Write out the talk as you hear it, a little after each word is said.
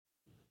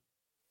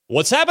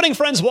What's happening,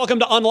 friends? Welcome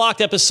to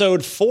Unlocked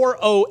episode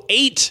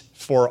 408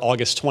 for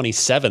August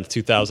 27th,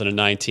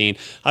 2019.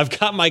 I've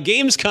got my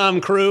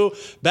Gamescom crew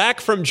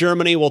back from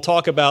Germany. We'll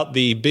talk about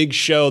the big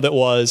show that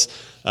was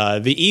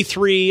the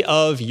E3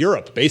 of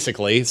Europe,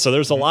 basically. So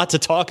there's a lot to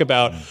talk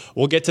about.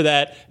 We'll get to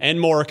that and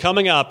more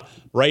coming up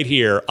right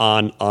here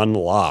on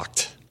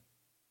Unlocked.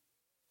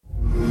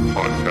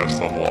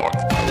 Podcast Unlocked.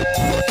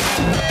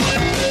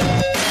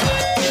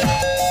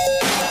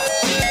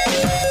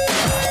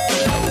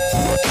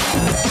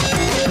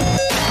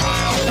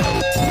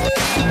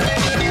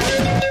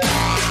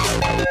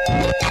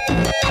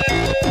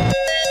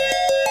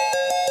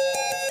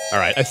 All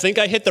right, I think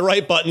I hit the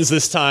right buttons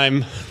this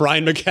time.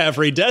 Ryan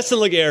McCaffrey, Destin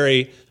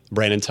Legary,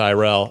 Brandon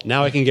Tyrell.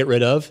 Now I can get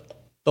rid of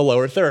the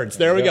lower thirds.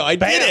 There we go. I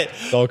did it.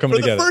 It's all coming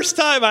together. For the first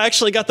time, I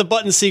actually got the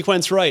button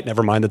sequence right.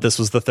 Never mind that this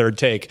was the third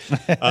take.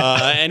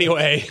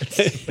 Anyway.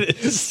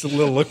 It's a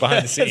little look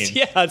behind the scenes.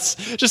 It's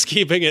just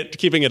keeping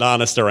it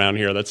honest around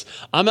here.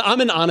 I'm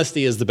an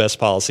honesty is the best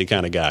policy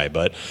kind of guy,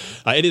 but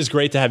it is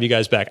great to have you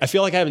guys back. I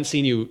feel like I haven't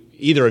seen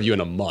either of you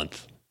in a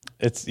month.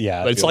 It's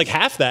like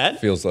half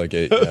that. Feels like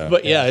it. Yeah.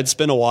 But yeah, it's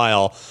been a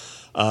while.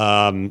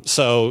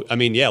 So I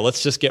mean,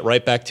 let's just get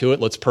right back to it.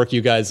 Let's perk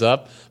you guys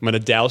up. I'm going to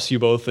douse you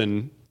both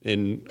in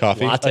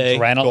coffee,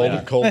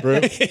 latte, cold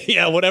brew.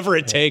 Yeah, whatever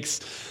it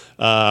takes.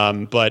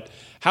 But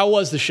how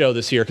was the show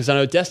this year? Because I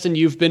know, Destin,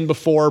 you've been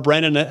before.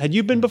 Brandon, had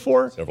you been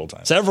before? Several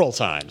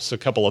times. So a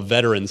couple of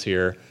veterans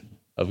here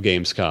of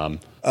Gamescom.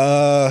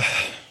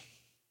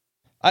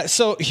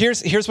 So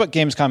here's what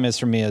Gamescom is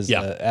for me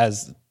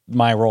as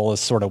my role is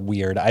sort of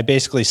weird. I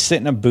basically sit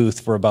in a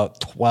booth for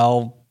about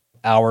 12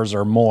 hours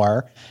or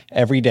more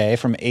every day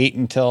from 8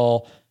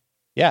 until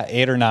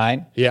 8 or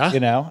 9.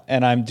 Yeah.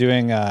 And I'm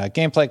doing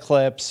gameplay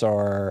clips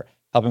or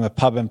helping with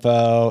pub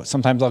info.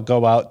 Sometimes I'll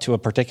go out to a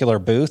particular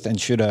booth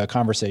and shoot a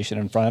conversation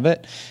in front of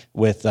it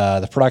with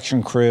the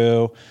production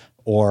crew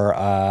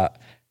or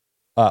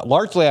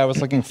largely, I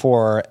was looking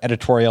for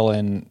editorial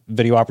and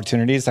video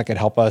opportunities that could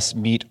help us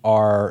meet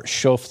our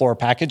show floor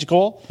package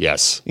goal.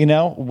 Yes.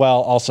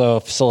 While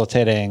also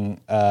facilitating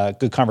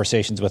good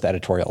conversations with the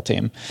editorial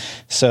team.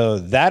 So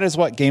that is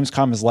what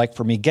Gamescom is like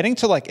for me. Getting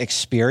to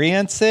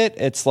experience it,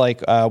 it's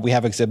like we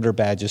have exhibitor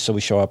badges, so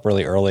we show up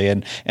really early.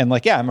 And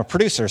I'm a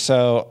producer,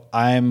 so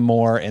I'm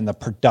more in the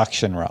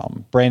production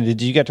realm. Brandon,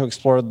 did you get to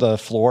explore the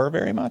floor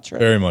very much? Right?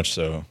 Very much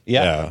so.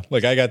 Yeah.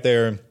 Like I got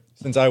there.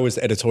 Since I was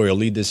editorial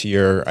lead this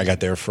year, I got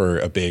there for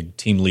a big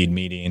team lead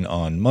meeting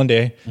on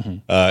Monday,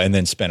 and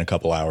then spent a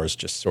couple hours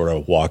just sort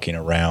of walking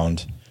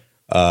around.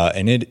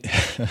 And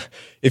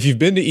if you've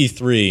been to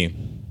E3,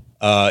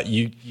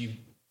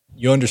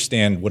 you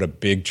understand what a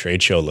big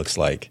trade show looks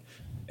like,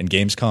 and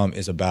Gamescom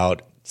is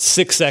about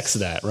 6x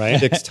that, right?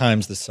 6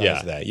 times the size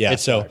of that. Yeah,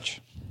 it's large.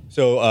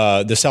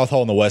 So the South Hall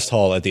and the West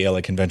Hall at the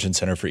LA Convention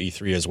Center for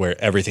E3 is where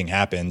everything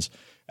happens.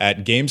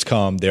 At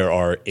Gamescom, there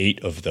are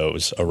 8 of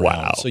those around.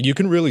 Wow. So you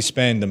can really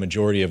spend the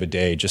majority of a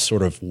day just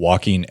sort of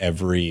walking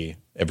every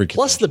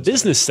Plus the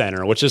business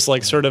center, which is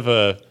like sort of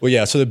a... Well,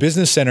 yeah, so the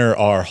business center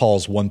are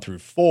halls 1 through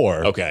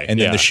 4. Okay, and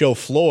then the show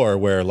floor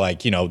where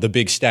the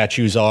big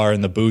statues are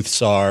and the booths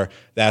are,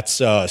 that's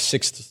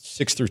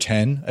 6 through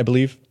 10, I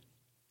believe.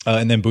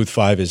 And then booth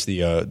 5 is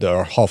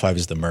or hall 5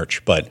 is the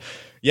merch. But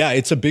yeah,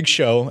 it's a big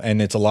show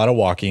and it's a lot of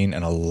walking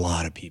and a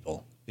lot of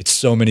people. It's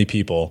so many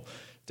people.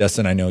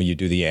 Destin, I know you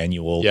do the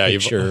annual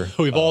picture.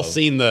 We've all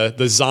seen the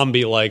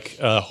zombie-like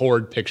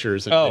horde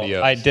pictures and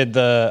videos. I did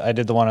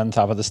the one on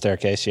top of the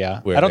staircase,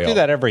 yeah. Where I don't do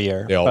that every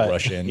year. They all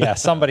rush in. Yeah,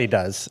 somebody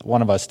does.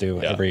 One of us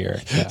do every year.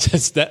 Yeah.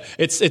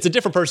 It's a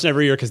different person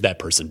every year because that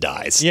person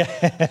dies. Yeah.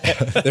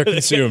 They're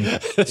consumed.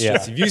 Yeah.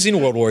 Have you seen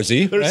World War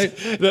Z? Right?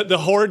 The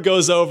horde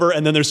goes over,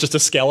 and then there's just a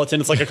skeleton.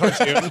 It's like a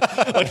cartoon.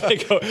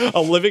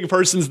 A living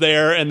person's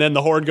there, and then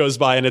the horde goes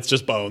by, and it's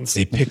just bones.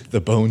 They picked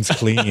the bones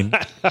clean.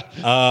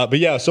 But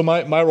yeah, so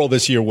my role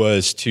this year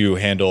was to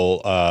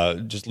handle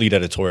just lead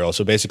editorial.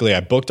 So basically,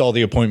 I booked all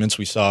the appointments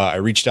we saw. I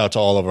reached out to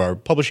all of our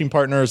publishing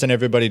partners and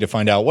everybody to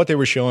find out what they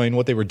were showing,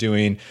 what they were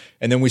doing,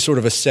 and then we sort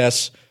of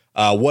assess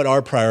what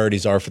our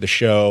priorities are for the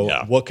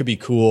show, what could be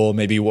cool,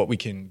 maybe what we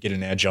can get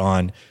an edge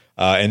on.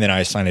 And then I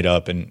assign it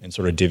up and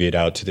sort of divvy it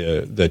out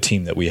to the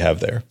team that we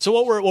have there. So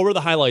what were the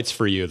highlights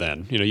for you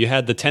then? You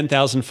had the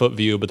 10,000 foot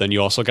view, but then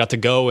you also got to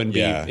go and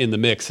be in the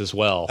mix as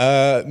well.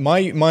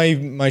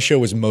 My show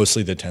was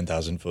mostly the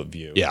 10,000 foot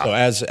view. Yeah. So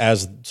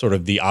as sort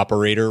of the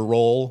operator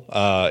role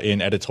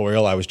in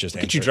editorial, I was just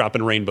Look at you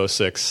dropping Rainbow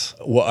Six.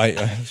 Well,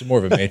 it's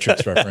more of a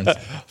Matrix reference.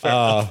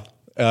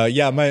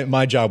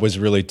 My job was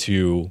really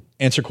to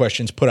answer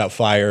questions, put out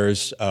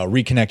fires,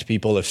 reconnect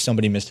people if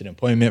somebody missed an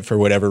appointment for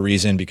whatever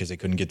reason because they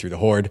couldn't get through the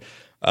horde.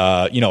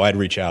 I'd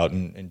reach out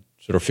and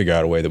sort of figure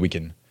out a way that we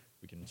can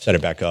set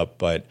it back up.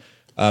 But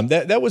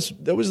that was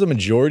the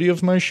majority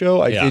of my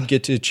show. I did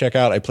get to check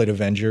out. I played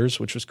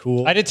Avengers, which was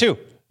cool. I did too.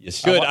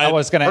 Yes. Good. I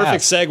was going to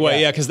perfect ask.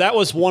 segue. Because that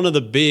was one of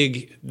the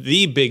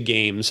big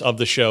games of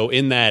the show.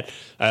 In that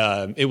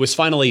it was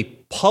finally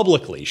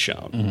publicly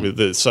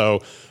shown.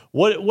 So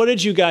What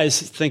did you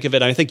guys think of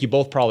it? I think you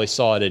both probably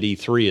saw it at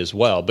E3 as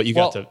well, but you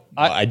got to.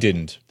 I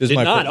didn't. This Did is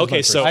my not? first- Okay,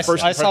 this is so my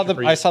first- first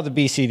I saw the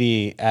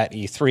BCD at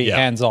E3, Yeah.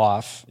 hands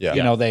off. Yeah.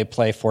 You know, they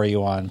play for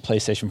you on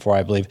PlayStation 4,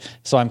 I believe.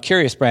 So I'm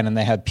curious, Brandon,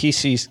 they had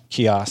PC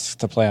kiosks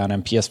to play on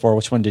and PS4.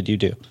 Which one did you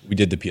do? we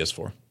did the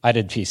PS4. I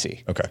did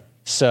PC. Okay.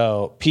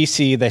 So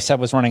PC, they said,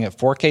 was running at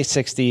 4K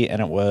 60,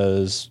 and it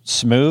was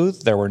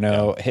smooth. There were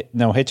no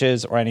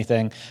hitches or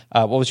anything.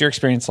 What was your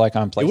experience like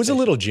on PlayStation? It was a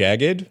little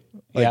jagged.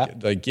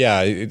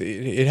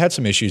 It had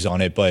some issues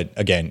on it, but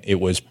again, it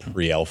was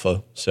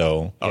pre-alpha,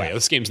 so Oh yeah,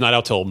 this game's not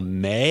out till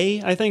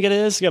May, I think it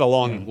is. You got a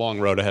long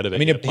road ahead of it. I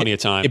mean, plenty of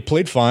time. It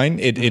played fine.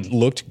 It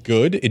looked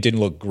good. It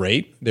didn't look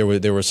great. There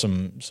were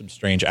some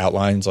strange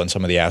outlines on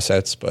some of the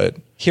assets, but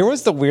Here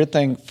was the weird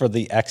thing for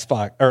the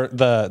Xbox or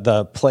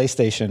the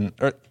PlayStation.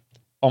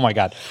 Oh my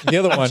God, the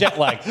other one, jet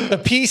lag. The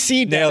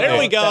PC. There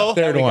we go.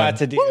 That we got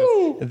to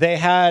do. They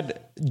had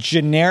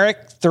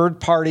generic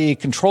third-party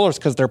controllers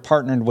because they're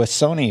partnered with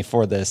Sony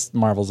for this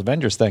Marvel's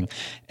Avengers thing,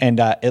 and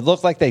it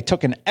looked like they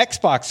took an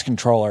Xbox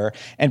controller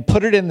and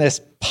put it in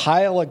this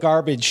pile of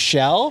garbage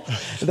shell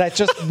that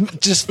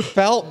just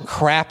felt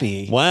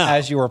crappy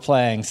as you were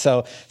playing.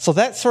 So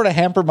that sort of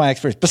hampered my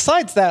experience.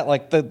 Besides that,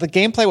 like the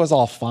gameplay was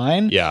all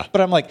fine. Yeah.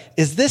 But I'm like,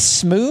 is this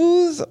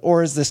smooth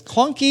or is this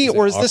clunky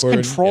or is this awkward?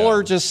 controller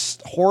Yeah.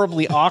 just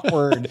horribly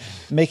awkward,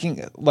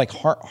 making like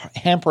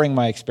hampering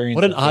my experience?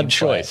 What an with odd gameplay?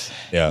 choice.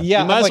 Yeah.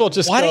 Yeah. You might I'm as like, well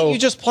just why go- don't you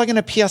just plug in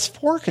a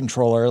PS4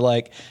 controller?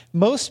 Like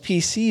most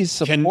PCs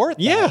support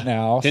that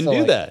now. can So, do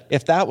like, that.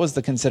 If that was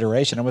the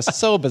consideration, it was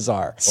so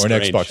bizarre. or an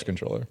Strange. Xbox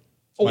controller.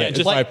 Yeah,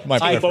 just my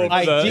type over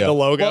preference. the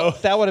logo. Well,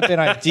 that would have been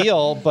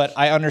ideal, but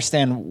I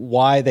understand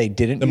why they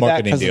didn't do that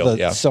marketing because deal, of the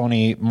yeah.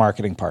 Sony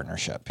marketing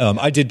partnership.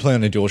 I did play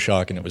on a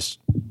DualShock and it was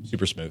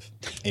super smooth.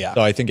 Yeah.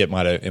 So I think it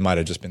might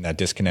have just been that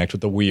disconnect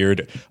with the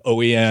weird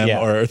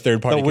OEM or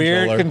third party The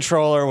weird controller.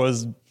 controller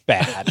was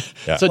bad.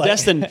 Yeah. So,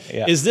 Destin,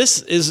 yeah.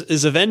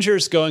 is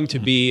Avengers going to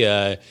be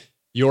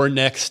your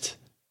next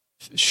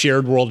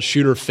shared world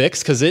shooter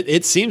fix? Because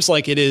it seems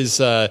like it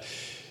is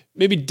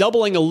maybe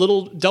doubling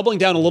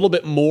down a little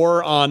bit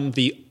more on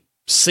the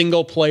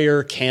single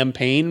player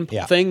campaign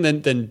thing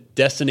than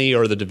Destiny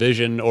or the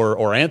Division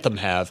or Anthem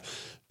have.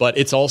 But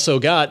it's also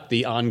got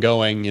the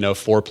ongoing,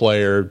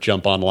 4-player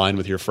jump online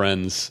with your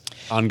friends,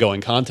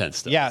 ongoing content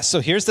stuff. Yeah, so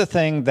here's the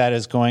thing that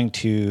is going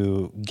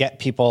to get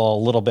people a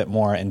little bit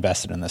more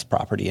invested in this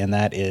property, and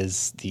that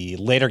is the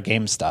later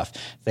game stuff.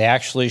 They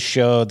actually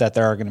showed that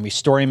there are going to be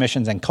story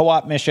missions and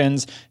co-op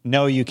missions.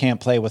 No, you can't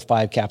play with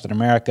 5 Captain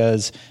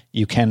Americas.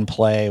 You'll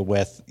play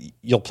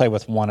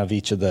with one of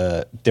each of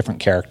the different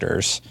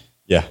characters.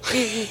 Yeah.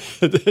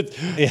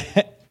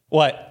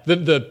 What?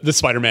 The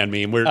Spider-Man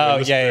meme. Oh,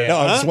 yeah. No,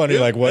 I was just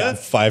wondering, like, what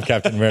 5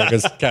 Captain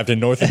Americas? Captain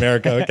North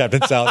America,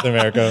 Captain South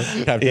America,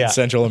 Captain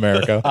Central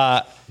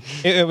America.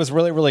 It was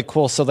really, really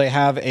cool. So they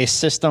have a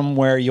system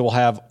where you will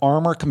have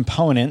armor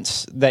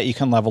components that you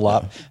can level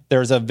up.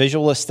 There's a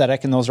visual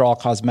aesthetic, and those are all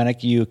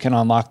cosmetic. You can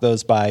unlock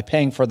those by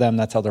paying for them.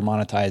 That's how they're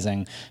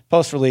monetizing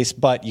post-release.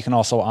 But you can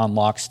also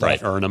unlock stuff Right,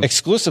 earn 'em.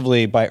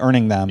 exclusively by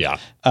earning them. Yeah.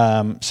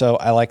 So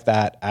I like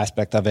that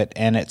aspect of it,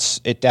 and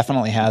it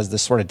definitely has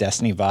this sort of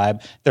Destiny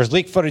vibe. There's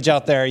leaked footage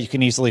out there. You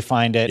can easily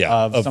find it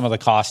of some of the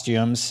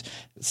costumes.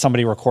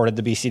 Somebody recorded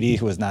the BCD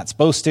who was not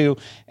supposed to,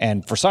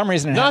 and for some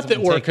reason, Not that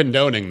we're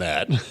condoning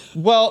that.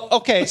 well,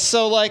 okay,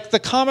 so like the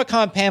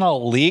Comic-Con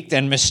panel leaked,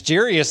 and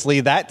mysteriously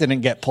that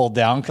didn't get pulled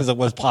down because it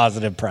was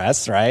positive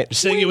press, right?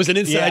 Saying it was an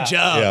inside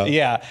job.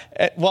 Yeah.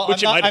 Well,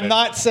 Which it might have I'm been.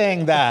 not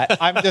saying that.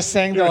 I'm just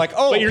saying they're like,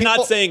 oh, But you're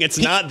not saying it's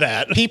not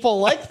that. people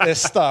like this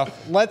stuff.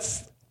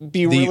 Let's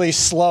be really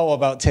slow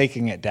about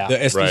taking it down. The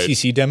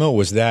SDCC demo,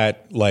 was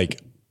that like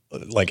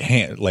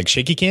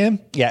shaky cam?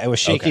 Yeah, it was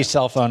shaky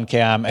cell phone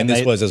cam, and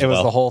this was as it was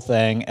well. the whole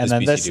thing. And This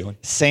then this BCD one.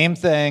 same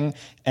thing,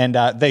 and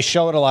they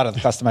showed a lot of the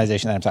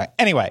customization that I'm talking.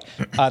 Anyway,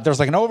 there's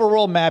like an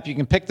overworld map. You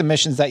can pick the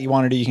missions that you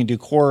want to do. You can do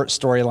core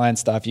storyline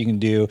stuff. You can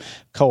do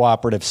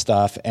cooperative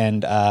stuff,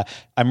 and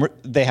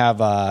they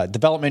have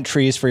development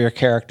trees for your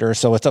character.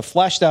 So it's a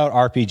fleshed out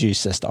RPG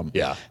system.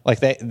 Yeah. like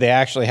they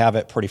actually have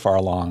it pretty far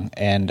along,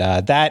 and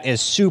that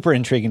is super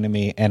intriguing to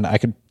me. And I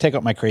could take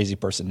out my crazy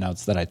person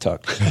notes that I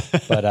took,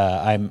 but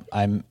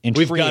I'm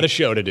intrigued. We've got a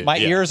show to do. My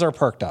Yeah. ears are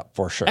perked up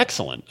for sure.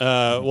 Excellent.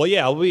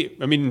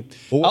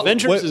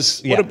 Avengers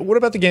is... What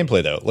about the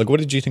gameplay though? Like, what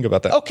did you think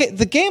about that? Okay,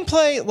 the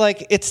gameplay,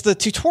 like it's the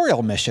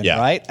tutorial mission,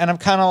 right? And I'm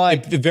kind of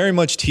like, It very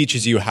much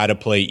teaches you how to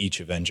play each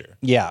Avenger.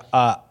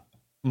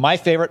 my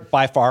favorite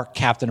by far,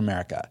 Captain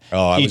America.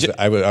 Oh, I He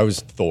was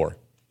Thor.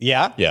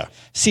 yeah, Yeah.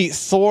 See,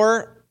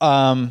 Thor,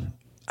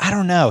 I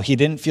don't know. He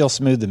didn't feel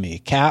smooth to me.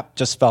 Cap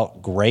just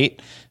felt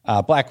great.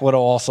 Black Widow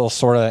also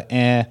sort of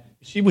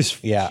She was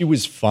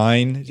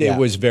fine. Yeah. It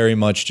was very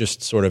much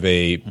just sort of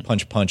a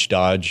punch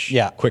dodge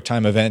quick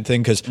time event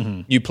thing because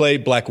you play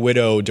Black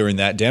Widow during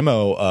that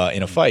demo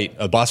in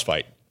a boss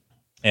fight.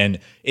 And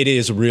it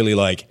is really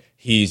like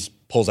he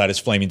pulls out his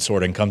flaming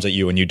sword and comes at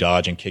you and you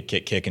dodge and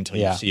kick until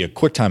you see a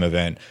quick time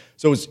event.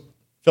 So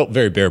felt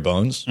very bare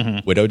bones.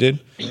 Widow did.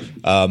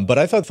 But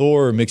I thought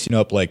Thor mixing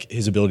up like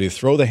his ability to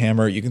throw the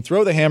hammer. You can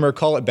throw the hammer,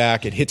 call it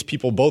back. It hits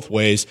people both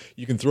ways.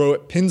 You can throw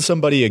it, pin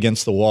somebody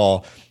against the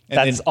wall. And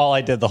That's all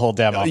I did the whole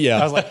demo. Yeah.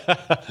 I was like,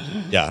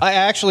 yeah. I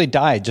actually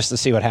died just to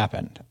see what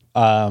happened.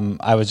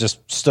 I was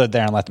just stood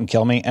there and let them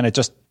kill me, and it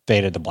just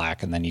faded to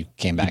black, and then you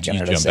came back in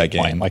at a jumped same back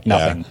in. point. Like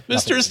nothing. Yeah.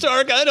 Mr.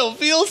 Stark, I don't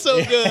feel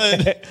so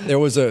good. There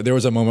was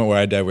a moment where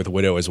I died with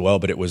Widow as well,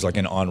 but it was like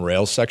an on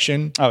rails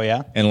section. Oh,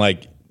 yeah? And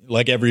like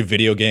every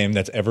video game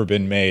that's ever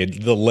been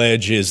made, the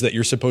ledges that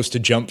you're supposed to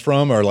jump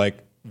from are like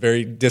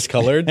very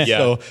discolored. Yeah.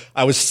 So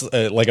I was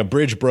like a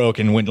bridge broke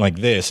and went like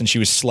this, and she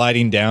was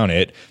sliding down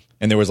it.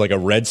 And there was like a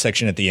red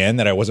section at the end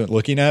that I wasn't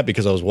looking at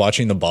because I was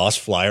watching the boss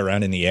fly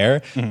around in the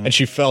air, and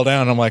she fell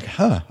down. I'm like,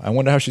 I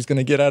wonder how she's going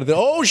to get out of it.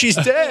 Oh, she's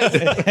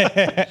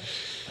dead.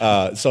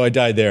 So I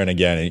died there, and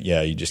again,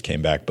 you just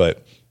came back.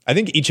 But I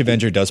think each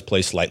Avenger does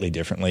play slightly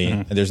differently.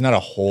 And there's not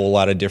a whole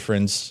lot of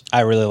difference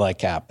I really like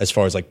Cap. as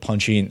far as like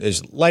punching.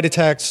 There's light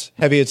attacks,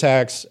 heavy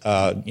attacks.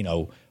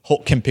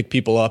 Hulk can pick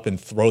people up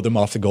and throw them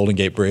off the Golden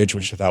Gate Bridge,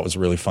 which I thought was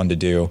really fun to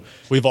do.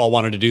 We've all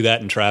wanted to do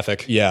that in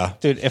traffic. Yeah.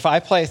 Dude, if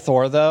I play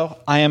Thor, though,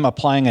 I am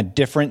applying a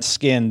different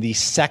skin the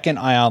second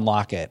I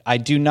unlock it. I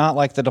do not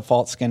like the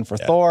default skin for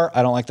Thor.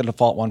 I don't like the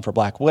default one for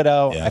Black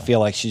Widow. Yeah. I feel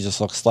like she just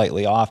looks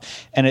slightly off.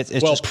 And it's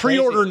Well, just crazy.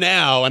 pre-order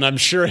now, and I'm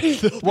sure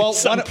Well,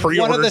 some one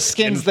pre-order of the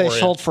skin skins they for it.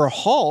 sold for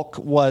Hulk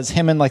was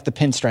him in like the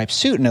pinstripe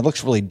suit, and it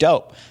looks really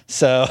dope.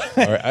 So,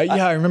 All right.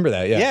 Yeah, I remember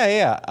that. Yeah.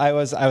 yeah, I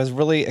was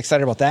really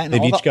excited about that. And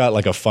They've all each got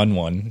like a fun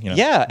one.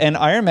 Yeah, and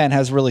Iron Man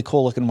has really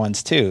cool looking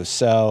ones too.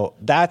 So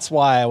that's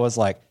why I was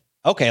like,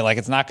 okay, like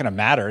it's not going to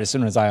matter as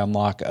soon as I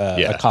unlock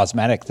a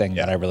cosmetic thing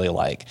that I really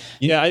like.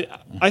 Yeah,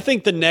 I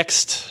think the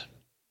next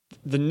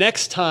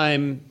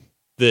time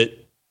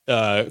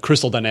that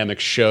Crystal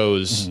Dynamics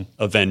shows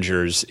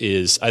Avengers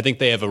is, I think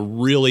they have a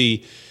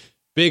really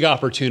big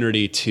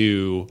opportunity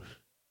to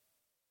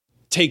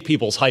take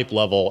people's hype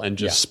level and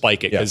just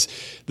spike it, because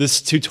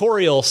this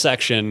tutorial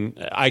section,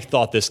 I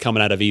thought this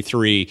coming out of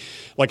E3,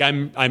 like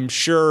I'm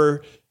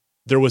sure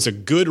there was a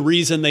good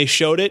reason they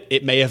showed it.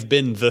 It may have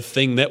been the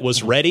thing that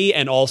was ready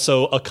and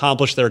also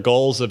accomplished their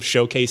goals of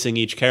showcasing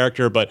each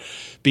character, but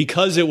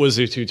because it was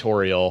a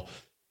tutorial,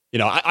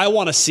 I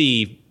want to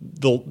see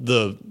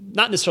the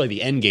not necessarily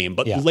the end game,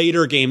 but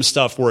later game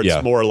stuff where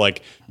it's more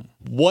like,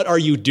 what are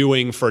you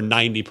doing for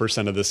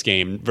 90% of this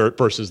game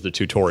versus the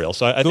tutorial?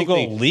 So I think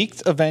Google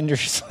leaked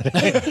Avengers,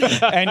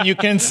 and you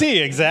can see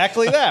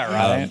exactly that,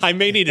 right? I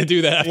may need to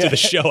do that after the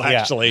show,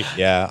 actually.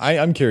 Yeah,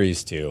 I'm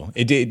curious too.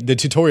 The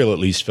tutorial at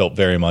least felt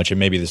very much, and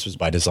maybe this was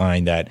by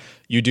design, that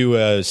you do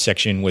a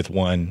section with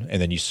one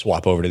and then you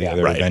swap over to the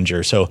other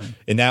Avenger. So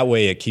in that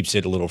way, it keeps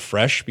it a little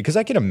fresh, because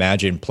I can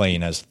imagine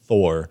playing as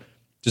Thor,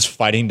 just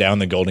fighting down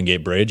the Golden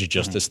Gate Bridge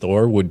just as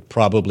Thor would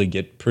probably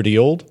get pretty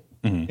old.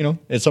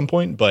 At some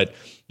point. But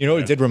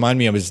it did remind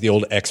me of is the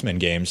old X-Men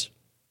games.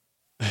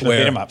 The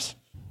beat 'em ups.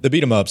 The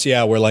beat 'em ups,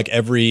 yeah, where like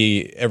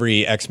every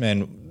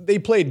X-Men, they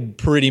played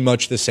pretty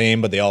much the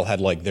same, but they all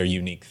had like their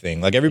unique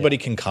thing. Like everybody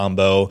can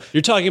combo.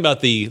 You're talking about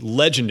the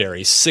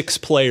legendary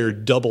 6-player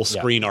double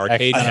screen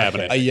arcade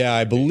cabinet. Yeah,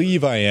 I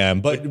believe I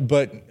am. But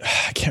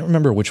I can't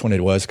remember which one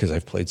it was because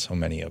I've played so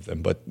many of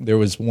them. But there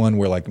was one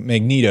where like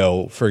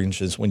Magneto, for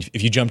instance,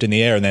 if you jumped in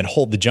the air and then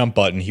hold the jump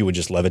button, he would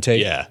just levitate.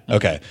 Yeah.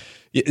 Okay.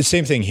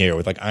 Same thing here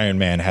with like Iron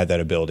Man had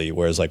that ability,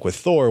 whereas like with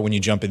Thor, when you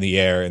jump in the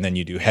air and then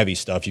you do heavy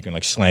stuff, you can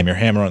like slam your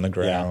hammer on the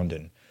ground,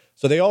 and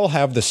so they all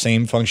have the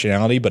same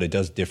functionality, but it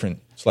does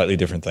slightly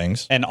different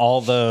things. And all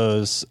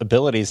those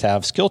abilities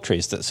have skill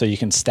trees, so you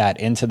can stat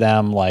into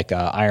them. Like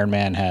Iron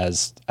Man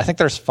has, I think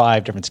there's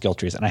 5 different skill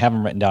trees, and I have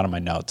them written down in my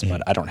notes,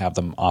 but I don't have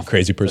them off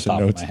Crazy the person top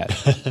notes. of my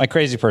head. My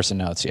crazy person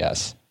notes,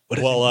 yes.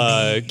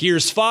 Well,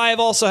 Gears 5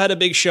 also had a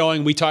big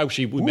showing. We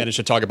managed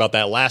to talk about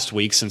that last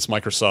week, since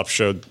Microsoft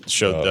showed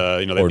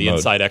the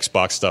Inside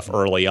Xbox stuff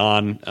early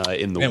on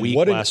in the week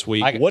last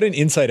week. What an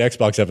Inside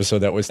Xbox episode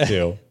that was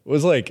too. It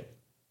was like,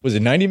 was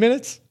it 90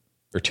 minutes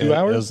or 2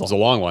 hours? It was a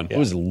long one. It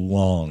was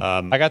long.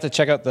 I got to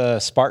check out the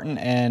Spartan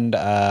and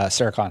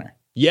Sarah Connor.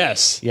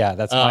 Yes. Yeah,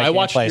 that's my I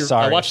watched gameplay.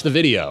 Sorry. I watched the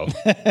video.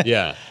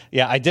 Yeah.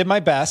 Yeah, I did my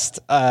best.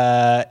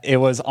 It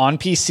was on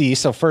PC,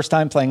 so first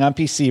time playing on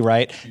PC,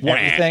 right?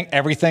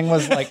 Everything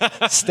was like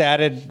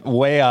statted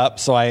way up,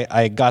 so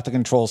I got the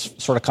controls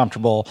sort of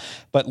comfortable.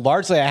 But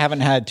largely, I haven't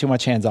had too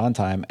much hands-on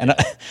time, and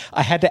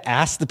I had to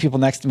ask the people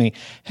next to me,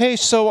 "Hey,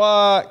 so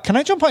can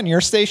I jump on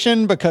your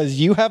station because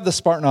you have the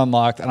Spartan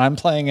unlocked, and I'm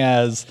playing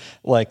as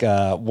like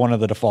one of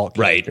the default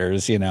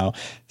characters,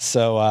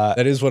 So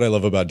that is what I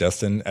love about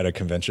Destin at a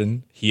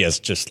convention. He has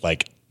just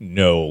like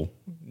no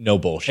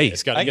bullshit. Hey,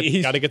 he's got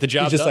to get the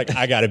job He's just done. like,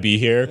 I got to be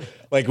here.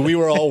 Like we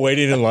were all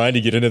waiting in line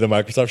to get into the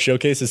Microsoft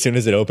showcase as soon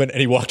as it opened,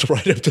 and he walked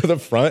right up to the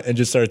front and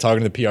just started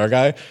talking to the PR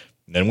guy,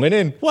 and then went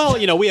in. Well,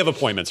 we have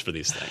appointments for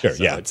these things. Sure,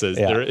 so yeah.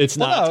 It's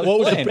not. What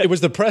was it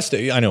was the press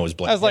day. I know it was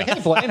Blaine. I was like, "Hey,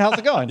 Blaine, how's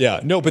it going?"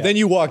 Yeah, no, but then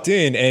you walked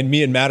in, and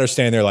me and Matt are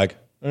standing there like,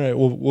 All right,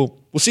 we'll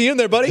see you in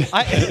there, buddy.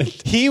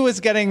 He was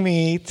getting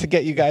me to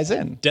get you guys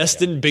in.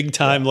 Destined big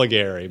time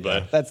Legary,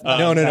 but That's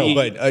no.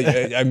 But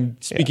I'm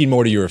speaking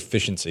more to your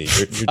efficiency.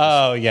 You're just,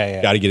 Oh,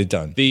 yeah. got to get it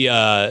done. the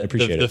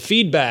it.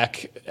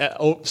 feedback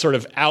sort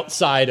of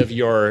outside of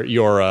your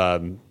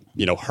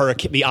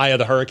hurricane, the eye of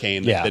the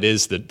hurricane that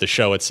is the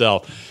show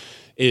itself,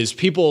 is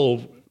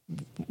people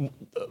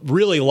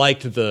really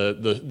liked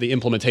the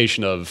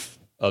implementation of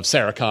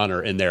Sarah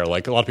Connor in there.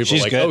 Like a lot of people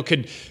She's are like,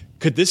 good. oh,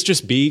 could this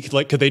just be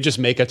like, could they just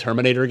make a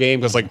Terminator game?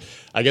 Because like,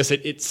 I guess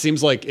it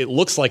seems like it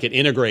looks like it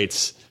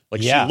integrates,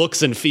 like she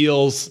looks and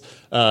feels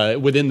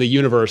within the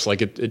universe.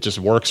 Like it just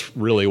works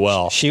really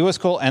well. She was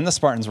cool, and the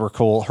Spartans were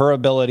cool. Her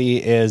ability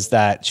is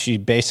that she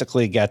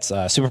basically gets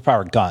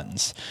superpowered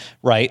guns,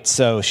 right?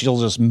 So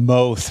she'll just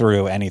mow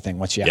through anything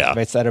when she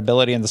activates that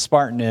ability. And the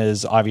Spartan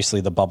is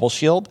obviously the bubble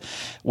shield,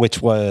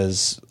 which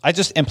was, I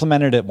just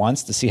implemented it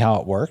once to see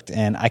how it worked.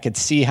 And I could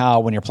see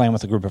how when you're playing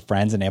with a group of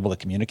friends and able to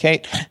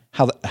communicate,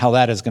 how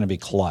that is going to be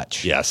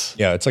clutch. Yes.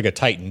 Yeah, it's like a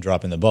Titan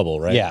dropping the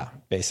bubble, right? Yeah,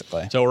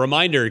 basically. So a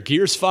reminder,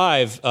 Gears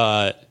 5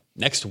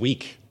 next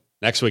week.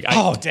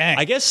 Dang.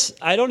 I guess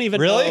I don't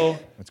even know.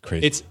 That's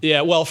crazy. It's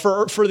well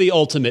for the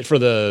ultimate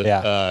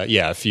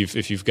if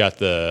you've got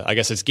the, I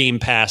guess it's Game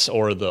Pass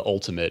or the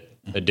Ultimate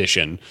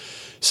Edition.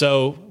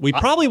 So we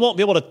probably won't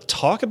be able to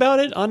talk about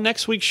it on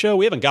next week's show.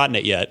 We haven't gotten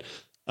it yet.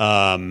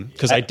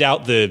 Because I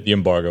doubt the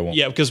embargo won't.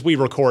 Yeah, because we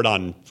record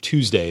on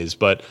Tuesdays,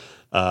 but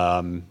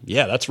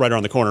that's right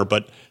around the corner.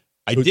 But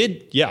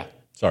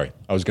Sorry,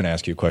 I was going to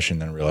ask you a question,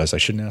 then I realized I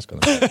shouldn't ask on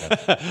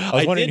that. I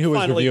was wondering who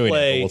was reviewing it,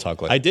 but we'll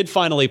talk later. I did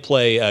finally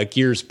play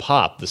Gears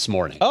Pop this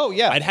morning. Oh,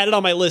 yeah. I'd had it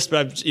on my list,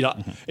 but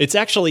it's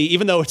actually,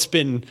 even though it's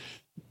been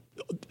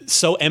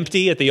so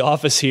empty at the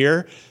office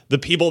here, the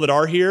people that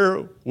are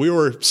here, we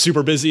were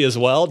super busy as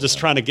well, just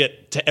trying to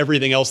get to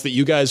everything else that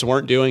you guys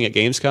weren't doing at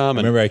Gamescom. And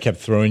Remember, I kept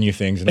throwing you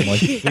things, and I'm like,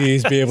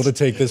 please be able to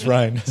take this,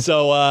 Ryan.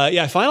 So,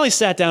 I finally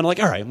sat down, like,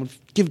 all right, I'm going to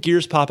give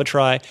Gears Pop a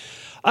try.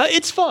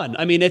 It's fun.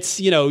 I mean, it's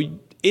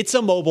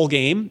a mobile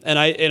game, and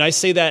I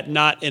say that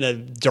not in a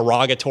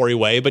derogatory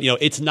way, but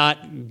it's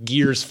not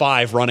Gears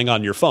 5 running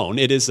on your phone.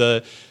 It is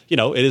a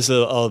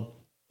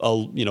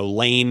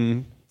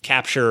lane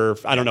capture.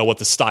 I don't know what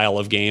the style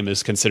of game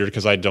is considered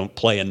because I don't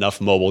play enough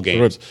mobile games.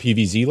 What,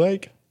 PVZ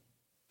like?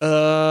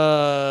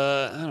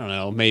 I don't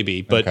know,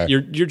 maybe, but Okay.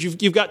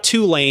 you've got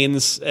two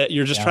lanes.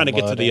 You're just trying to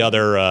get to the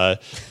other.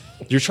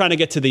 You're trying to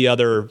get to the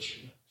other.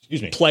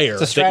 Player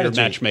It's a that strategy.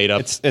 your match made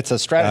up. It's a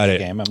strategy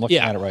game. I'm looking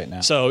at it right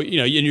now. So and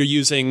you're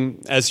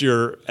using as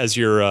your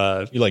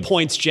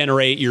points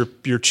generate.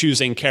 You're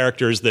choosing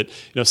characters that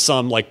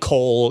some like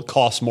Cole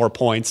costs more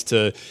points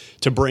to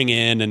bring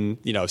in, and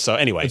so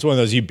anyway, It's one of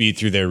those you beat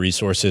through their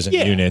resources and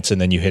units, and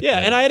then you hit.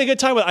 and I had a good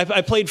time with it.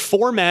 I played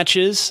 4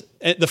 matches.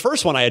 The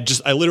first one I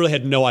literally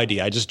had no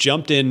idea. I just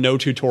jumped in, no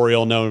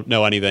tutorial,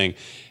 no anything,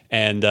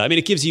 and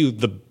it gives you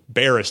the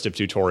barest of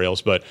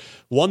tutorials, but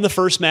won the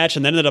first match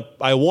and then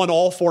I won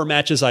all 4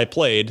 matches I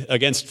played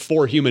against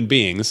 4 human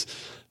beings,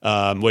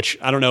 which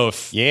I don't know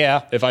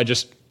if I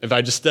just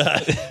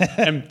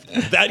am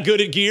that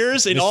good at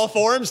Gears in all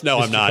forms. No,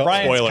 I'm not.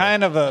 Brian's Spoiler.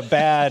 kind of a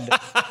bad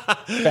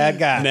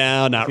guy.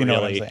 No, not You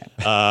know really.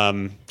 what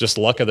I'm saying. Just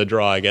luck of the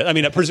draw, I guess. I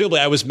mean, presumably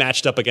I was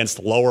matched up against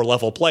lower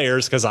level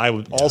players because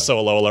I'm also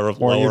a lower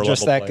level Or you're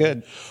just level that player.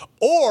 good.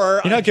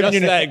 Or You're not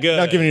giving that good.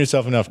 Not giving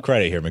yourself enough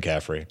credit here,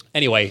 McCaffrey.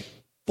 Anyway,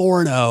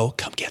 4-0,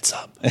 come get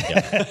some.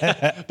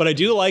 But I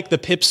do like the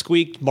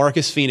pipsqueak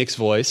Marcus Phoenix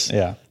voice.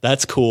 Yeah.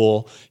 That's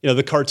cool.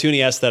 The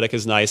cartoony aesthetic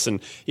is nice.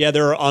 And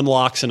there are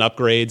unlocks and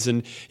upgrades.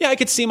 And I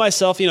could see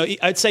myself,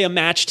 I'd say a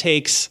match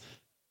takes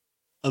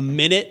a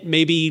minute,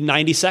 maybe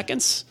 90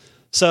 seconds.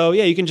 So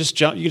you can just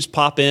jump, you can just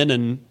pop in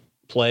and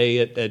play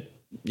at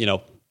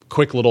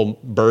quick little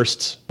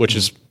bursts, which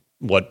is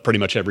what pretty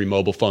much every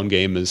mobile phone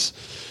game is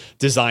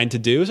designed to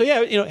do. So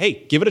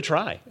hey, give it a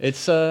try. It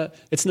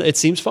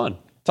seems fun.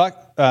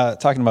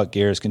 Talking about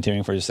Gears,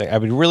 continuing for just a second, I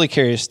would be really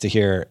curious to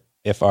hear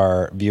if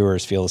our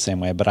viewers feel the same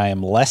way, but I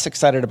am less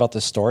excited about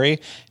the story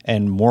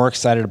and more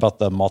excited about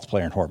the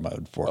multiplayer and Horde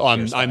mode for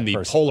Gears I'm 5 the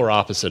personally. polar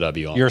opposite of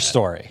you on Your that.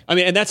 story.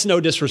 And that's no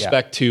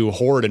disrespect to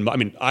Horde.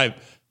 And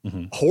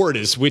Horde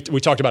is, we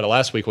talked about it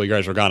last week while you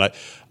guys were gone.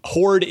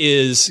 Horde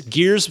is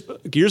Gears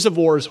of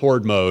War's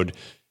Horde mode.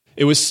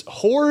 It was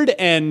Horde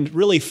and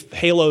really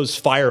Halo's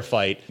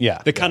Firefight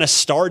that kind of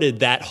started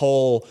that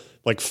whole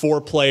like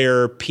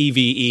 4-player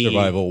PvE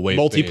Survival wave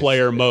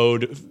multiplayer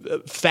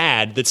mode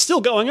fad that's still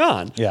going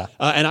on. Yeah.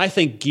 And I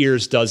think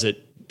Gears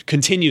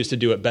continues to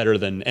do it better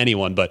than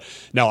anyone. But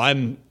no,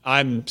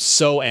 I'm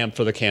so amped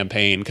for the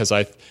campaign because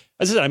as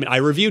I said, I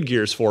reviewed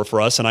Gears 4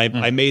 for us, and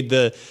I made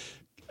the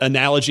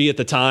analogy at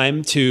the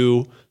time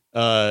to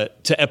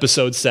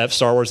Episode 7,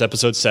 Star Wars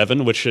Episode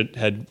 7, which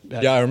had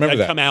I remember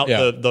that. come out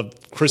Yeah. the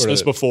Christmas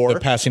Sort of before the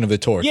passing of the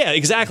torch. Yeah,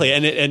 exactly.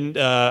 And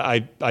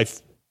I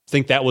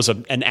think that was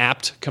an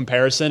apt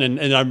comparison,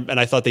 and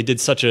I thought they did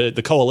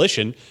the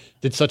coalition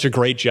did such a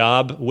great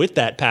job with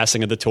that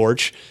passing of the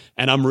torch,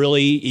 and I'm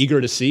really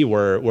eager to see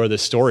where the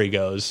story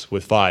goes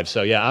with 5.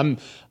 So yeah, I'm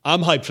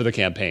hyped for the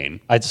campaign.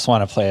 I just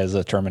want to play as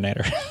a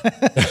Terminator.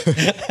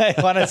 I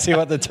want to see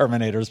what the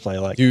Terminators play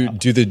like. Do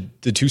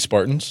the 2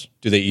 Spartans,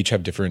 do they each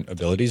have different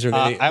abilities, or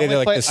are they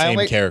like the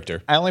same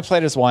character? I only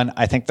played as one.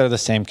 I think they're the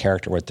same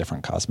character with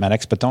different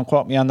cosmetics, but don't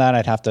quote me on that.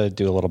 I'd have to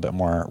do a little bit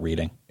more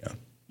reading. Yeah.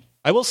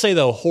 I will say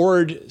though,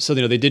 Horde. So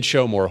they did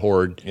show more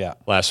Horde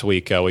last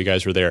week. While you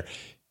guys were there.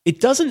 It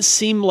doesn't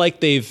seem like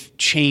they've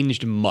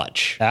changed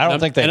much. I don't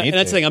think they need to. And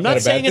that's the thing. I'm not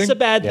saying it's a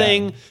bad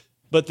thing,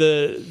 but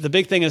the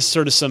big thing is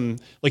sort of some,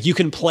 like, you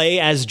can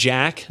play as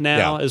Jack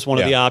now as one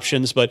of the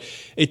options, but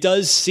it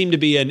does seem to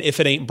be an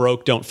if it ain't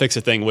broke, don't fix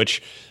a thing,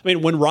 which, I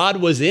mean, when Rod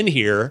was in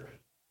here,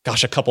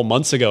 gosh, a couple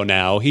months ago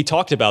now, he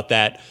talked about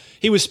that.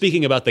 He was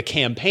speaking about the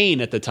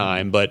campaign at the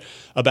time, but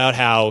about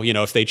how,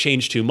 if they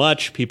change too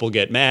much, people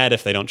get mad.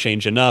 If they don't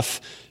change enough,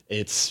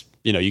 it's,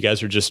 you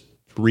guys are just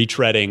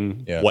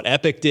retreading what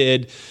Epic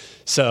did.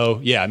 So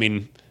yeah, I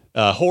mean,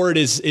 Horde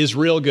is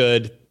real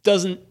good.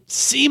 Doesn't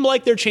seem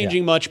like they're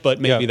changing much,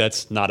 but maybe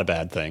that's not a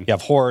bad thing. You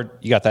have Horde,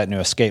 you got that new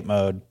escape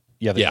mode,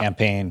 you have the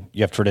campaign,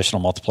 you have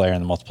traditional multiplayer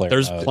and the multiplayer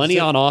There's modes. plenty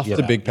on offer. It's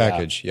a big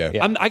package.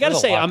 I gotta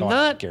say, I'm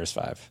not Gears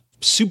 5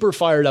 super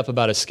fired up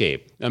about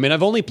Escape. I mean,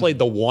 I've only played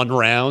the one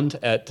round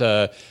at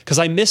because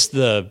I missed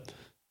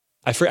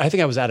I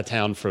think I was out of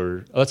town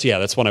for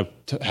that's when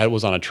I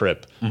was on a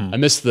trip. I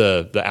missed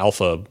the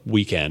alpha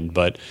weekend,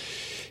 but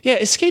yeah,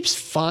 Escape's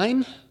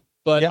fine.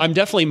 But I'm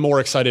definitely more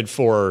excited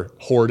for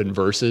Horde and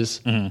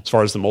Versus as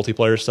far as the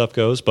multiplayer stuff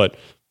goes. But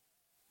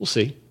we'll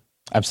see.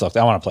 I'm stoked.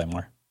 I want to play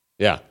more.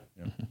 Yeah,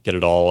 get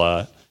it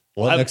all.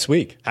 Next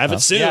week. Have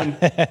it soon.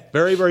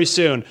 Very, very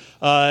soon.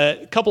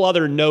 A couple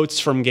other notes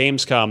from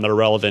Gamescom that are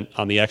relevant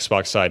on the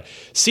Xbox side.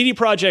 CD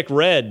Projekt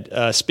Red,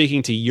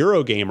 speaking to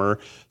Eurogamer,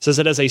 says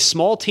it has a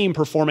small team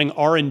performing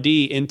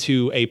R&D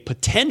into a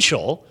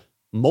potential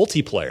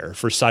multiplayer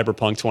for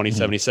Cyberpunk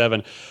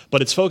 2077,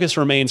 but its focus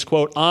remains,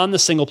 quote, on the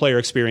single-player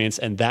experience,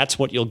 and that's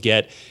what you'll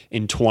get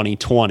in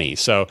 2020.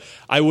 So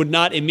I would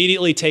not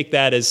immediately take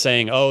that as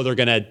saying, oh, they're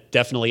going to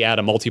definitely add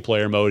a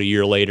multiplayer mode a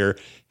year later.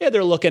 Yeah,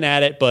 they're looking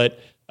at it, but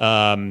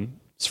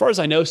as far as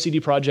I know, CD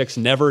Projekt's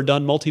never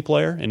done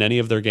multiplayer in any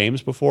of their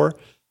games before.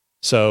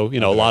 So, a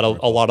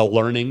lot of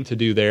learning to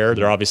do there.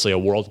 They're obviously a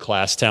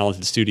world-class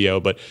talented studio,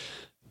 but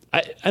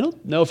I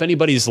don't know if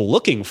anybody's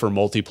looking for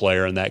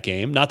multiplayer in that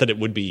game. Not that it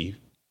would be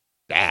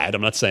bad.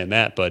 I'm not saying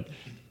that, but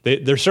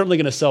they're certainly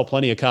going to sell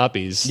plenty of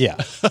copies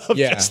of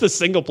just the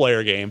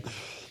single-player game.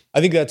 I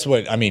think that's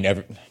what,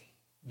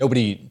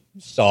 nobody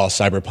saw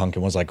Cyberpunk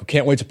and was like,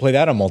 can't wait to play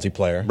that on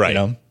multiplayer. Right.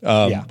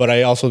 But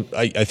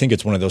I think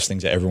it's one of those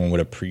things that everyone would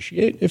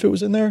appreciate if it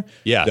was in there.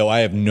 Yeah. Though I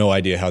have no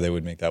idea how they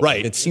would make that right.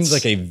 work. It seems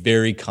like a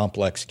very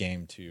complex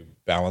game to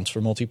balance for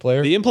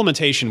multiplayer. The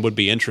implementation would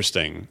be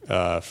interesting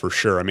for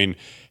sure. I mean,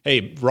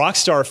 hey,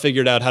 Rockstar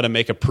figured out how to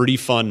make a pretty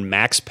fun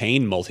Max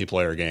Payne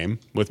multiplayer game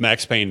with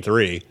Max Payne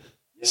 3.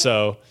 Yeah.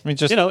 So,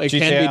 just it GTA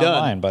can be done.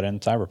 Online, but in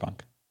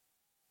Cyberpunk.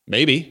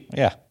 Maybe.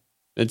 Yeah.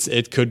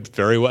 It could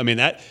very well. I mean,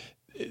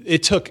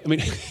 it took,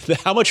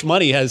 how much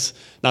money has,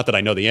 not that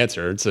I know the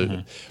answer,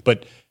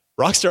 but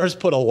Rockstar's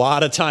put a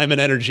lot of time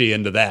and energy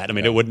into that.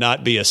 It would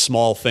not be a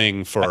small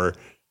thing for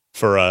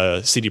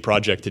a CD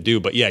Projekt to do,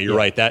 but you're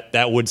right.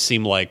 That would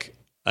seem like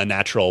a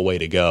natural way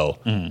to go.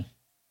 Mm-hmm.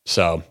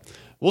 So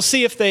we'll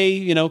see if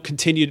they,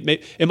 continue.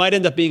 It might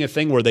end up being a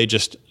thing where they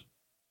just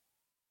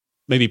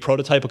maybe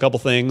prototype a couple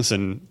things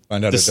and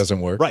find out it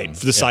doesn't work. Right.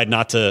 Decide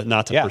not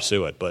to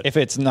pursue it. But if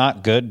it's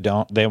not good,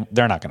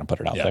 they're not going to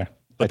put it out there.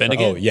 But then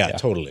again,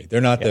 totally. They're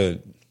not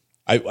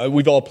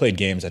we've all played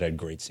games that had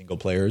great single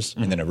players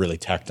and then a really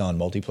tacked on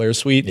multiplayer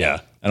suite. Yeah.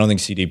 I don't think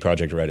CD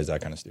Projekt Red is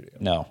that kind of studio.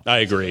 No. I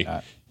agree.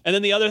 And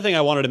then the other thing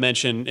I wanted to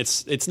mention,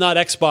 it's not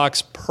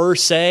Xbox per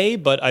se,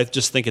 but I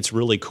just think it's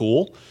really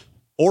cool.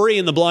 Ori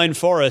and the Blind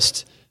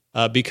Forest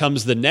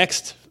becomes the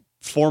next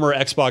former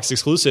Xbox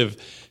exclusive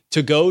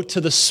to go to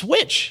the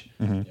Switch.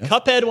 Mm-hmm.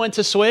 Cuphead went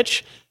to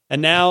Switch.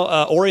 And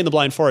now Ori and the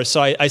Blind Forest.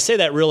 So I say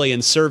that really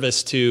in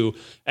service to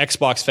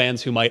Xbox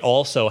fans who might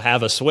also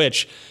have a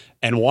Switch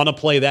and want to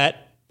play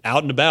that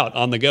out and about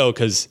on the go.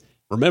 Because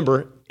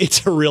remember,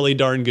 it's a really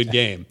darn good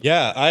game.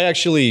 Yeah, I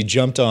actually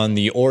jumped on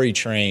the Ori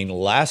train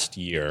last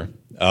year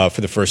for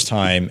the first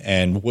time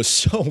and was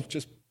so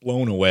just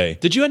blown away.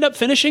 Did you end up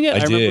finishing it?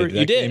 I remember did.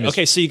 You did.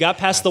 Okay, so you got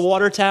past the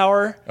water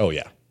tower. Oh,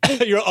 yeah.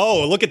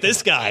 Look at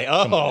this guy.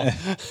 Oh,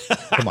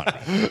 come on.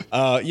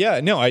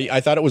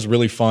 I thought it was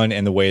really fun,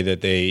 and the way that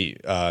they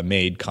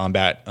made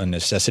combat a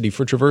necessity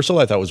for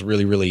traversal, I thought was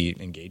really,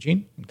 really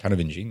engaging and kind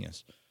of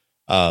ingenious.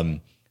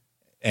 And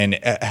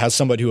as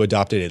somebody who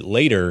adopted it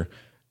later,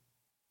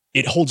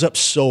 it holds up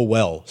so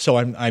well. So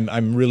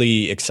I'm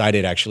really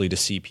excited actually to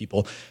see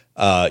people,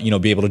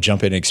 be able to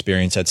jump in and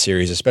experience that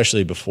series,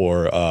 especially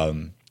before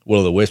Will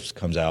o' the Wisps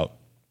comes out.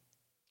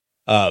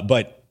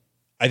 But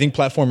I think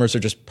platformers are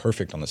just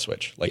perfect on the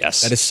Switch.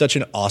 That is such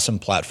an awesome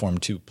platform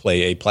to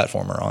play a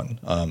platformer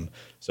on.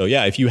 So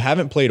yeah, if you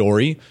haven't played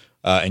Ori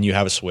and you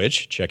have a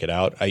Switch, check it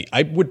out.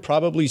 I would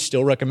probably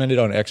still recommend it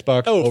on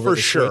Xbox. Oh, over for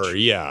the sure.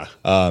 Switch. Yeah.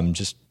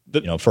 Just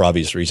for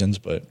obvious reasons,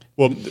 but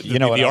Well,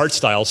 the art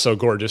style is so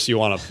gorgeous. You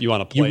want to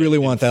play. you really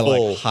want that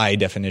full, like high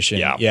definition.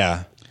 Yeah.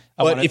 Yeah.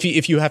 But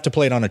if you have to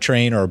play it on a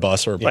train or a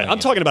bus or Right, I'm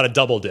talking about a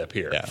double dip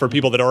here for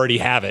people that already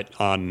have it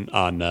on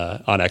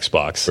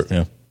Xbox.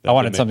 Yeah. I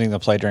wanted something to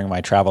play during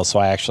my travels, so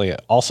I actually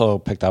also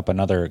picked up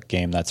another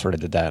game that sort of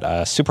did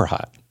that, Super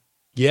Hot.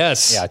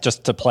 Yes. Yeah,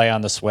 just to play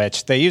on the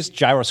Switch. They use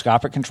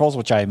gyroscopic controls,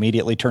 which I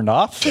immediately turned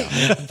off.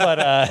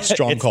 But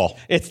Strong call.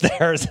 It's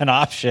there as an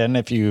option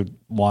if you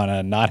want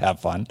to not have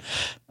fun.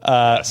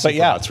 But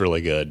yeah, it's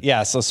really good.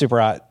 Yeah, so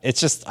Super Hot. It's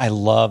just I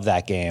love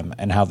that game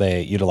and how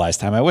they utilize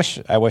time. I wish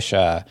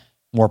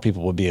more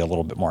people would be a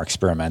little bit more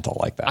experimental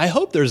like that. I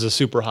hope there's a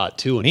Super Hot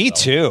 2. Me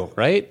too.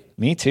 Right?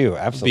 Me too.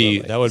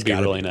 Absolutely. That would be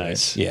really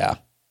nice. Yeah.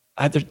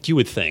 You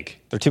would think.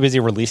 They're too busy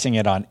releasing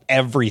it on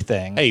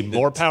everything. Hey,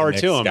 more power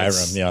to them.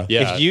 Skyrim,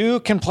 Yeah. If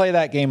you can play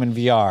that game in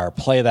VR,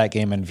 play that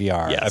game in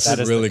VR. Yeah, that's that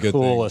a is really the good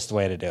thing. coolest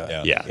way to do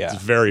it. Yeah,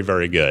 it's very,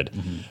 very good.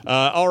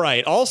 All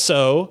right.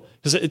 Also,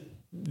 because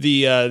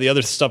the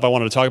other stuff I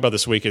wanted to talk about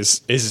this week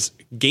is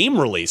game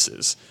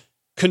releases.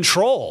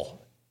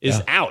 Control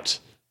is out.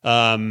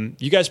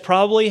 You guys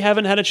probably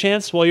haven't had a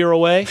chance while you're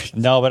away.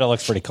 No, but it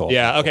looks pretty cool.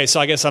 Yeah. Okay.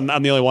 So I guess I'm the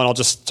only one. I'll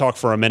just talk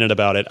for a minute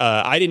about it.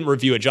 I didn't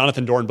review it.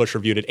 Jonathan Dornbush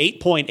reviewed it.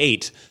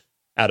 8.8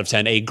 out of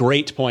 10. A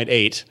great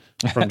 0.8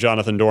 from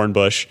Jonathan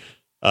Dornbush,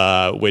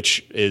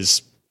 which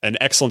is an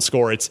excellent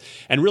score.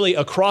 And really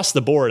across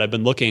the board, I've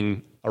been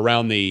looking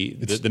around the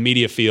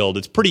media field.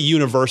 It's pretty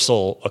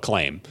universal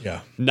acclaim.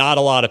 Yeah. Not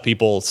a lot of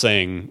people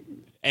saying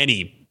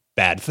any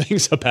bad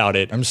things about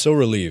it. I'm so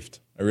relieved.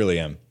 I really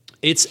am.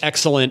 It's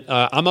excellent.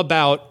 I'm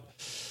about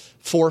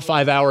 4 or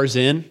 5 hours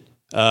in,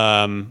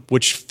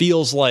 which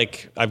feels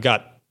like I've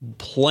got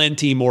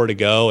plenty more to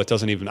go. I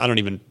don't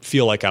even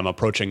feel like I'm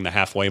approaching the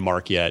halfway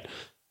mark yet.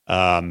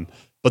 But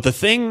the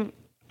thing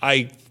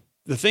I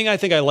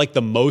think I like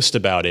the most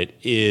about it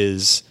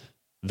is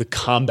the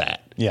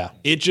combat. Yeah.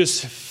 It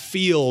just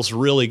feels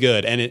really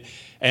good.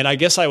 And I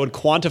guess I would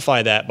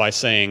quantify that by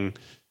saying,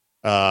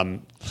 I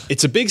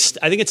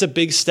think it's a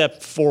big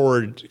step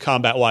forward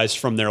combat wise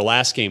from their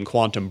last game,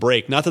 Quantum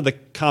Break. Not that the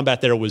combat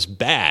there was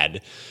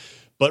bad,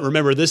 but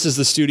remember, this is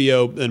the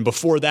studio, and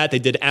before that they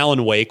did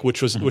Alan Wake,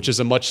 which is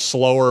a much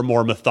slower,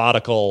 more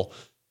methodical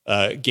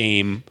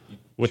game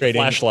with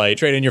flashlight.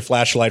 Trade in your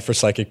flashlight for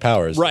psychic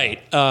powers.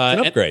 Right.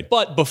 An upgrade.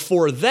 But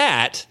before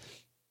that,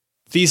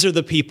 these are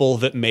the people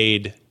that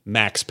made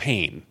Max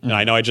Payne. Now,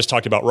 I know I just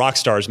talked about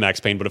Rockstar's Max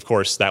Payne, but of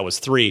course that was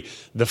 3.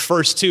 The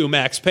first 2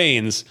 Max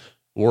Paynes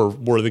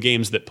were the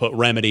games that put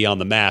Remedy on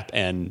the map,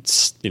 and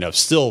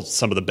still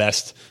some of the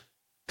best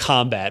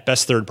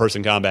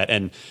third-person combat.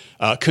 And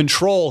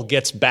Control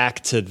gets back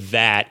to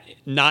that,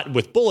 not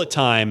with bullet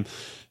time,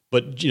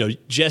 but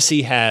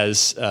Jesse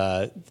has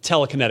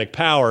telekinetic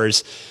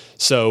powers,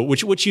 so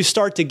which you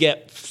start to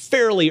get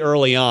fairly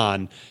early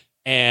on,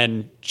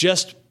 and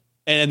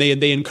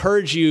they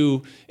encourage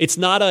you. It's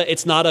not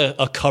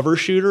a cover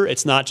shooter.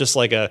 It's not just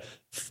like a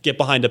get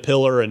behind a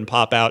pillar and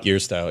pop out Gear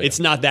style. Yeah. It's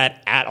not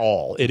that at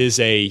all. It is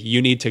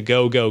you need to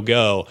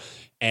go.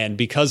 And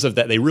because of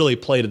that, they really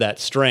play to that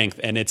strength.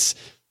 And it's,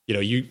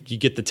 you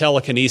get the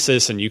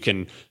telekinesis and you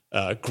can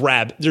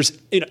grab, there's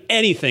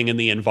anything in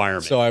the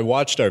environment. So I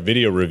watched our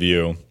video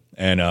review,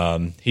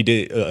 and he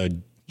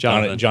did,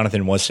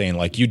 Jonathan was saying,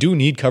 like, you do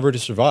need cover to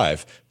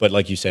survive. But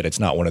like you said, it's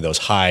not one of those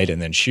hide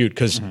and then shoot,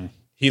 because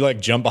he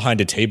jumped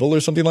behind a table or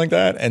something like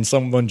that, and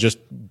someone just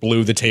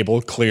blew the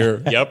table clear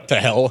to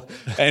hell.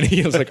 And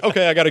he was like,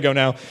 okay, I got to go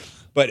now.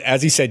 But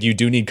as he said, you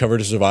do need cover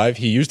to survive.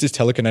 He used his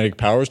telekinetic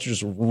powers to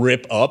just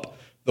rip up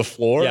the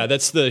floor. Yeah,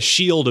 that's the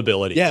shield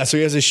ability. Yeah, so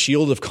he has a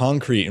shield of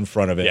concrete in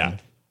front of him. Yeah.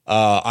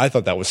 I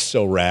thought that was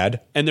so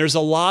rad. And there's a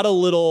lot of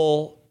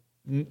little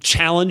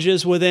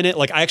challenges within it.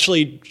 Like, I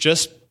actually,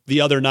 just the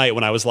other night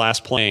when I was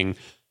last playing,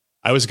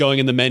 I was going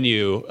in the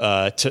menu,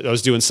 I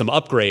was doing some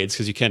upgrades,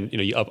 because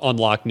you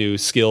unlock new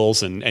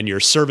skills, and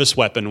your service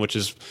weapon,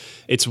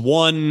 it's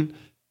one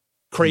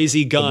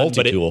crazy gun,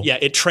 but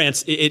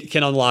it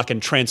can unlock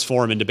and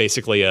transform into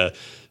basically a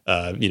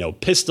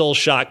pistol,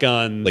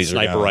 shotgun, laser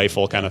sniper gun.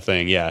 rifle kind of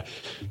thing. Yeah.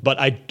 But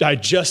I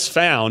just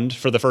found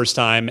for the first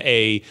time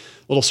a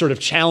little sort of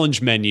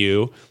challenge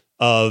menu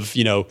of,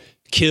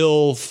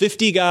 kill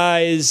 50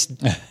 guys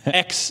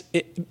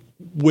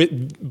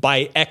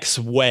by X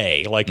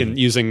way, like in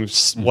using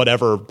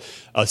whatever,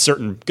 a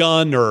certain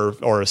gun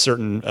or a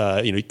certain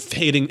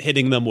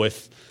hitting them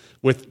with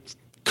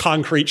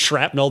concrete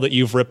shrapnel that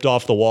you've ripped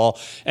off the wall,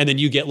 and then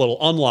you get little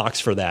unlocks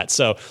for that.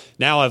 So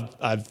now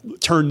I've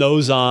turned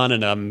those on,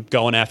 and I'm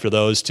going after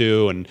those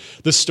too. And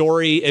the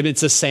story,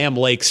 it's a Sam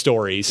Lake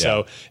story,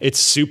 so it's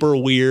super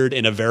weird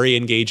in a very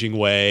engaging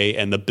way,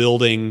 and the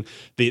building,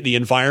 the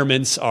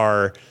environments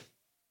are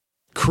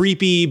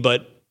creepy,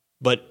 but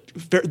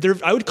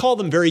I would call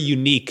them very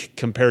unique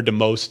compared to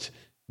most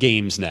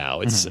games now.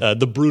 It's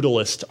the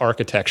brutalist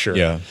architecture.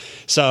 Yeah.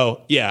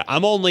 So yeah,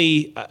 I'm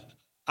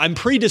I'm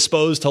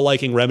predisposed to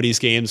liking Remedy's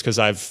games because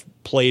I've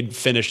played,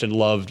 finished, and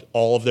loved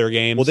all of their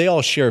games. Well, they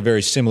all share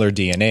very similar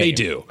DNA. They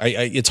do.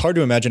 It's hard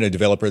to imagine a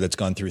developer that's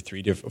gone through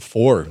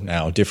four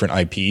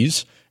different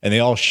IPs, and they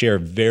all share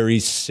very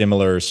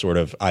similar sort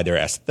of either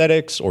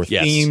aesthetics or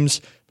themes.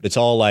 But it's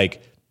all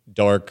like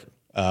dark,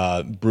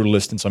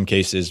 brutalist in some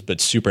cases, but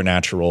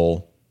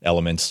supernatural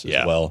elements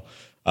as well.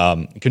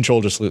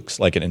 Control just looks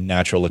like a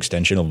natural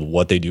extension of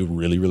what they do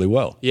really, really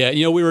well.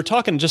 Yeah, we were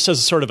talking just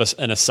as sort of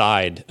an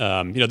aside.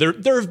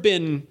 There have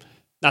been,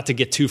 not to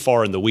get too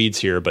far in the weeds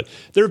here, but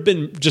there have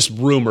been just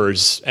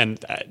rumors,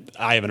 and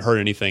I haven't heard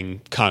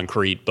anything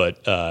concrete.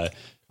 But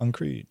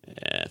concrete.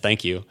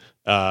 Thank you.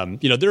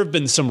 There have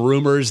been some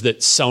rumors that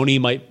Sony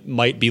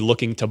might be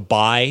looking to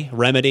buy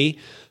Remedy.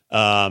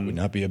 Would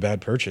not be a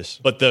bad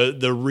purchase. But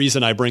the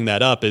reason I bring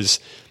that up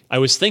is I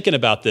was thinking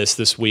about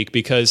this week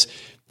because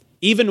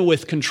even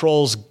with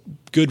Control's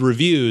good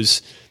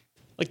reviews,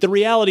 like the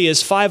reality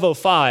is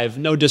 505,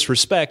 no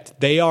disrespect,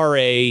 they are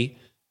a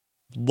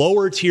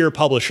lower tier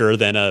publisher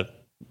than a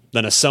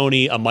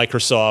Sony, a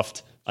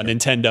Microsoft, a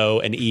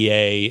Nintendo, an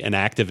EA, an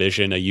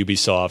Activision, a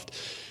Ubisoft.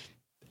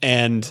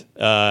 And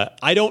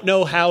I don't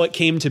know how it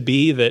came to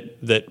be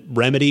that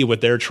Remedy,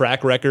 with their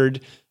track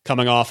record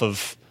coming off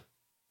of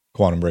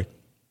Quantum Break,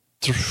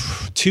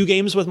 2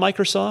 games with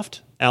Microsoft,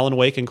 Alan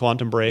Wake and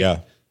Quantum Break.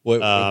 Yeah.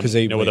 Because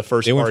they with the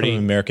first went party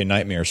from American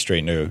Nightmare straight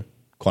into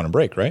Quantum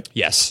Break, right?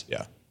 Yes.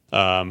 Yeah.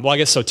 Well, I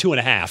guess so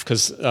 2.5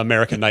 because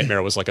American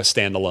Nightmare was like a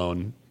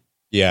standalone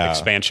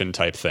expansion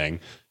type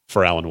thing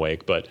for Alan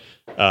Wake. But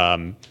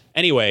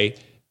anyway,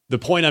 the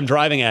point I'm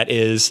driving at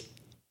is,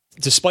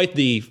 despite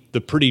the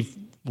pretty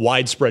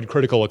widespread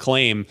critical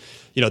acclaim,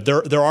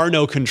 there are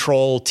no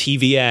Control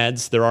TV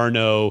ads. There are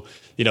no,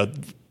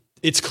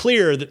 it's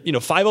clear that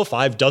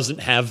 505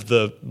 doesn't have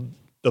the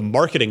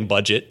marketing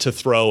budget to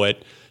throw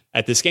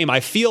at this game.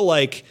 I feel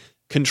like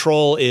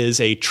Control is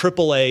a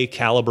AAA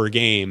caliber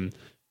game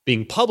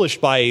being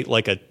published by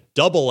like a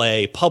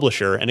AA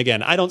publisher. And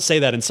again, I don't say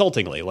that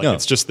insultingly. Like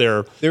it's just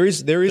there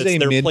is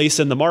their place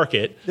in the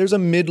market. There's a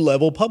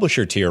mid-level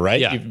publisher tier, right?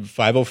 Yeah.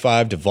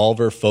 505,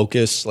 Devolver,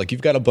 Focus. Like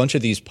you've got a bunch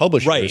of these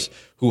publishers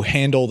who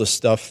handle the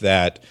stuff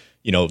that,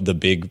 the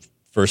big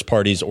first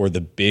parties or the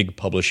big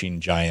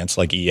publishing giants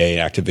like EA,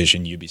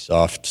 Activision,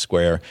 Ubisoft,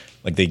 Square,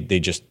 like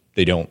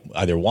they don't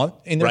either want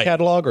in their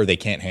catalog or they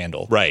can't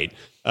handle. Right.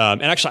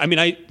 And actually,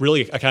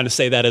 I kind of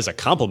say that as a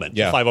compliment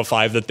to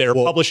 505 that they're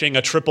publishing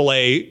a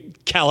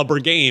AAA caliber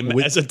game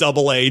as a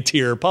AA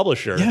tier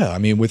publisher. Yeah. I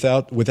mean,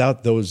 without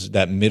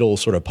that middle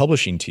sort of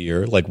publishing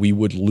tier, like we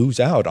would lose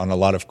out on a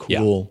lot of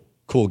cool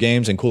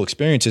games and cool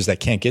experiences that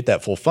can't get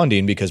that full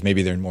funding because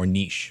maybe they're more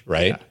niche.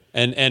 Right.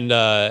 Yeah.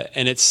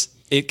 And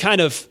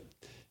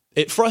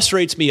it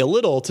frustrates me a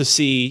little to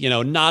see,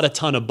 not a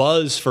ton of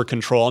buzz for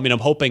Control. I mean, I'm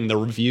hoping the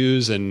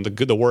reviews and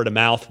the word of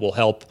mouth will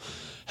help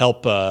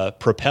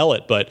propel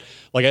it. But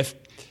like,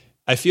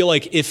 I feel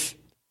like if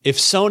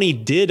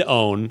Sony did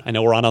own, I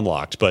know we're on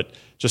Unlocked, but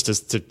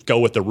just to go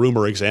with the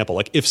rumor example,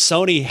 like if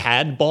Sony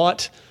had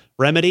bought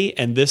Remedy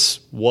and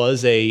this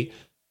was a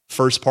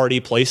first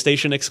party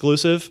PlayStation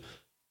exclusive,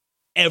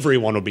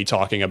 everyone would be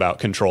talking about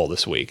Control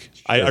this week.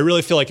 Sure. I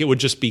really feel like it would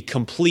just be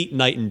complete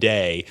night and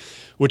day,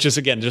 which is,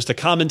 again, just a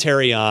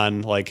commentary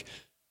on like,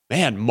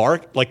 man,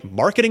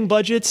 marketing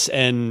budgets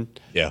and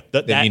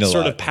that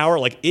sort of power,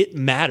 like it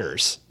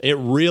matters. It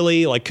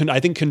really, I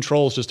think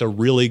Control is just a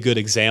really good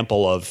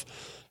example of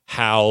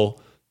how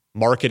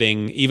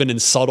marketing, even in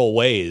subtle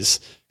ways,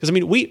 because I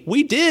mean,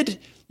 we did,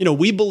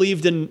 we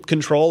believed in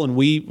Control and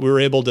we were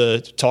able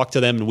to talk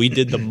to them and we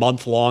did the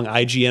month-long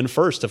IGN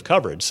first of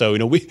coverage. So,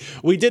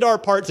 we did our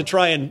part to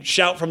try and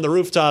shout from the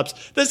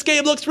rooftops, this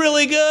game looks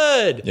really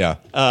good. Yeah.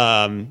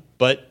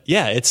 But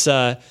yeah, it's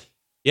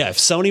if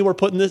Sony were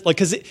putting this, like,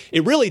 because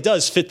it really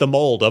does fit the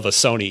mold of a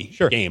Sony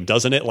game,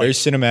 doesn't it? Like very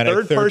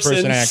cinematic, third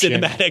person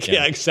action. Cinematic,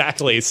 yeah,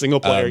 exactly,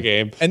 single player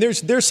game. And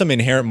there's some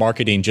inherent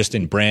marketing just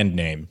in brand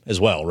name as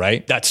well,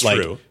 right? That's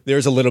like, true.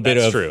 There's a little bit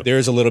of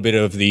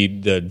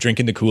the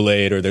drinking the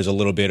Kool-Aid, or there's a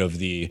little bit of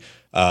the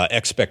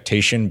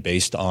expectation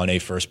based on a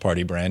first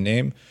party brand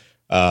name.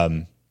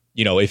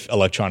 If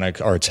Electronic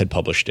Arts had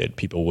published it,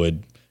 people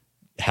would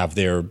have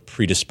their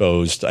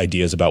predisposed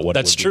ideas about what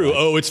that's it would true. Be like.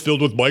 Oh, it's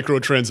filled with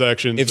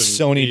microtransactions. If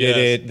Sony did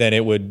it, then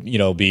it would,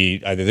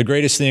 be either the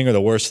greatest thing or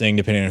the worst thing,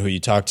 depending on who you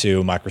talk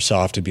to.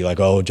 Microsoft would be like,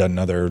 oh,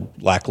 another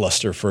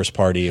lackluster first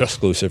party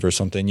exclusive or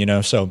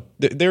something, So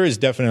there is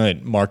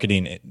definitely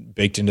marketing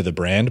baked into the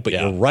brand, but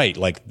you're right.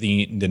 Like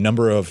the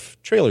number of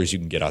trailers you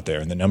can get out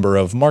there and the number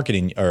of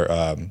marketing or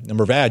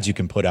number of ads you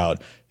can put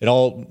out, it's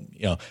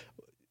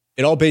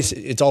all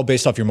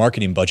based off your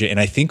marketing budget. And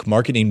I think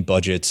marketing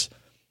budgets.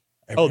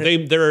 They're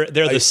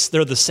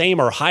the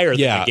same or higher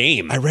than the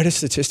game. I read a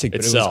statistic,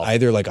 but itself. It was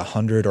either like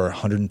 100 or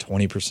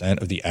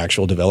 120% of the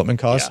actual development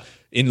costs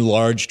in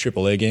large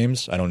AAA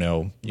games. I don't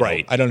know.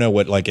 I don't know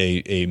what like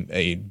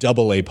a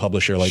AA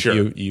publisher like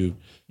you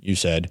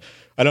said.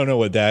 I don't know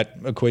what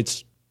that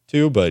equates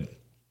to, but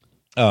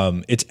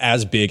it's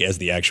as big as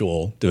the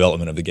actual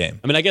development of the game.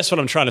 I mean, I guess what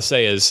I'm trying to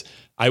say is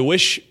I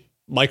wish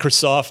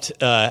Microsoft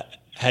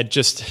had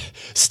just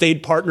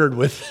stayed partnered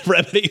with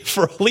Remedy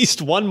for at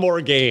least one more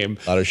game.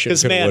 A lot of shit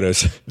 'Cause, coulda, man,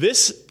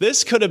 wouldas.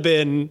 this could have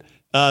been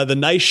the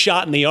nice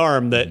shot in the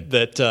arm that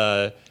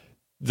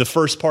the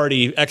first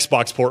party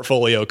Xbox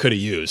portfolio could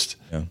have used.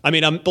 Yeah. I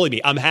mean, believe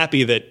me, I'm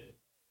happy that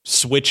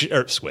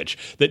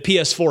that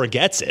PS4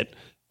 gets it,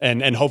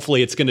 and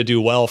hopefully it's going to do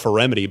well for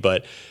Remedy.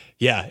 But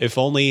yeah, if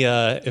only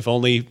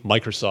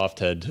Microsoft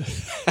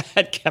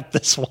had kept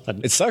this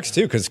one. It sucks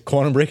too because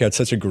Quantum Break had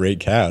such a great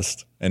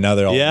cast, and now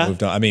they're all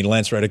moved on. I mean,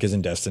 Lance Reddick is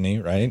in Destiny,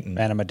 right?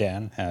 Man of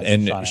Medan has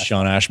And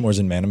Sean Ashmore's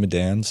in Man of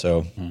Medan,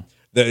 so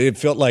it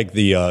felt like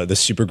the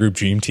supergroup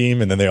dream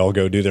team, and then they all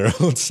go do their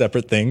own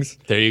separate things.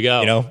 There you go.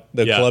 You know,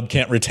 the club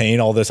can't retain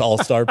all this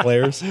all-star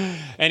players.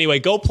 Anyway,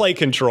 go play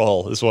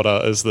Control is what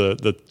is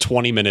the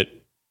 20-minute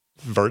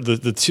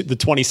the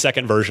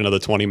 20-second version of the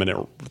 20-minute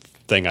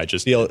thing I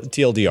just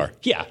TLDR.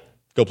 Yeah.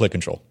 Go play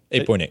Control.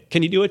 8.8.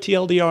 Can you do a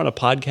TLDR on a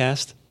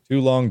podcast? Too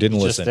long, didn't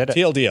listen. did it.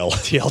 TLDL.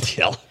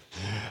 TLDL.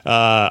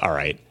 All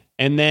right.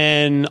 And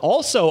then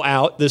also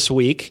out this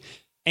week,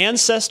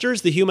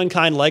 Ancestors, The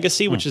Humankind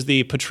Legacy, which is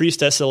the Patrice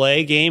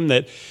Désilets game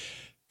that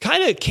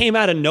kind of came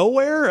out of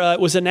nowhere. It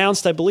was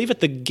announced, I believe, at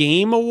the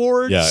Game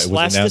Awards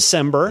last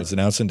December. It was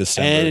announced in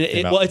December.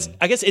 And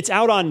I guess it's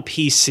out on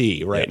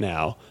PC right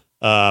now,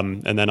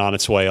 and then on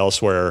its way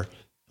elsewhere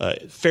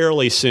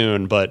fairly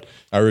soon. But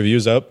our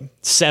review's up.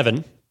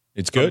 7.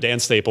 It's from good. Dan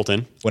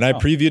Stapleton. When I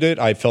previewed it,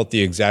 I felt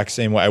the exact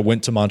same way. I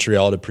went to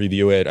Montreal to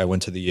preview it. I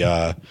went to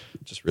the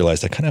just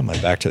realized I kind of have my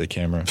back to the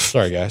camera.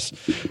 Sorry, guys.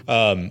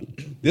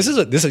 This is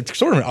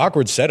sort of an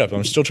awkward setup.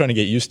 I'm still trying to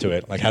get used to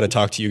it, like how to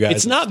talk to you guys.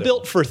 It's not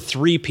built for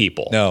 3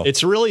 people. No.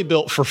 It's really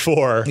built for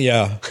 4.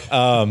 Yeah.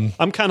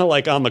 I'm kind of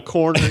like on the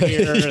corner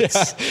here.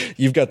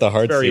 You've got the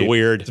hard very seat.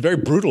 weird. It's very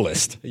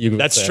brutalist.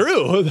 That's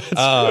true.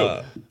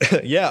 That's true.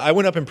 Yeah, I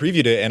went up and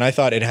previewed it, and I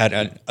thought it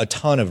had a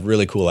ton of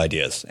really cool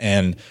ideas.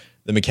 And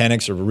the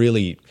mechanics are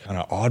really kind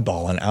of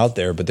oddball and out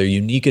there, but they're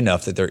unique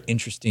enough that they're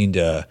interesting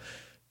to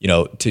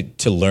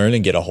learn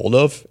and get a hold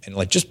of. And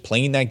like just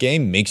playing that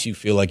game makes you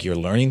feel like you're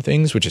learning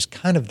things, which is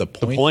kind of the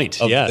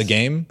point of the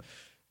game,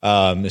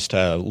 is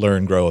to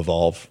learn, grow,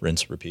 evolve,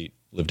 rinse, repeat,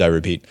 live, die,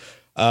 repeat.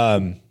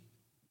 I'm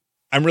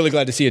really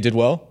glad to see it did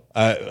well.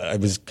 I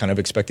was kind of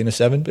expecting a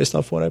 7 based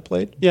off what I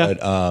played. Yeah.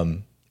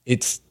 But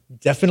it's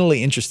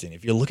definitely interesting.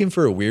 If you're looking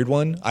for a weird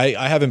one,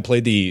 I haven't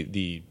played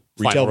the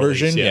retail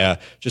version. Yeah.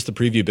 Just the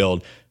preview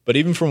build. But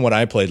even from what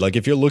I played, like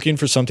if you're looking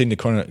for something to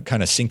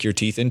kind of sink your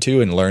teeth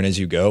into and learn as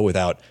you go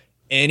without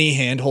any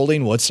hand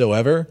holding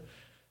whatsoever,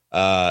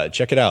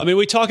 check it out. I mean,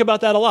 we talk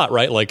about that a lot,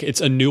 right? Like it's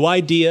a new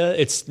idea.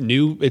 It's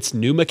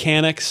new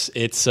mechanics.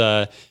 It's,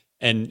 and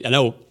I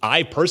know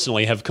I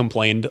personally have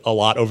complained a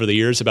lot over the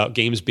years about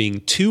games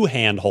being too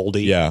hand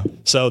holdy. Yeah.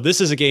 So this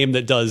is a game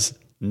that does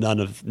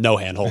no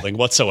hand holding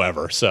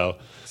whatsoever. So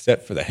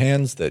except for the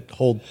hands that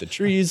hold the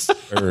trees,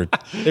 or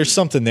there's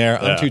something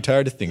there. I'm too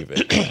tired to think of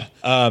it.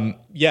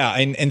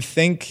 And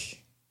thank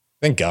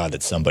God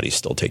that somebody's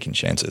still taking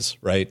chances,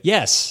 right?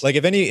 Yes. Like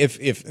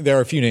if there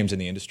are a few names in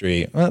the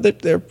industry,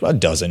 there are a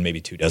dozen,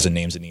 maybe 24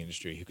 names in the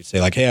industry who could say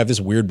like, hey, I have this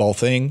weird ball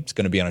thing. It's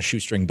going to be on a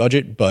shoestring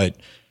budget, but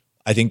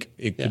I think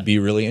it could be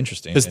really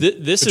interesting. Because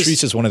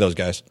Patrice is one of those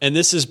guys. And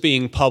this is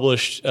being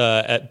published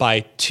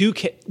by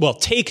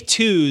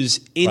Take-Two's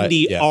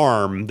Indie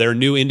Arm, their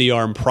new Indie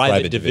Arm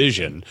private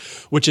division,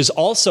 which is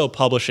also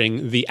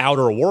publishing The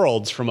Outer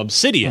Worlds from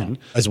Obsidian,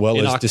 as well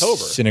as October.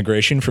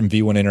 Disintegration from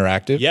V1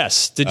 Interactive.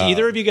 Yes. Did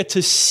either of you get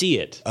to see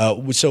it?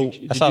 So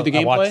Did you do the I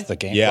gameplay? watched the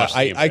game. yeah,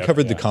 I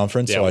covered the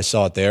conference, so I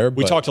saw it there.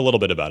 We talked a little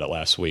bit about it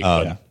last week.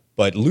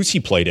 But Lucy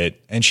played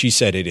it, and she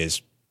said it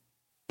is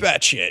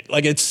batshit.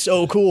 Like it's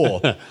so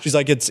cool. She's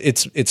like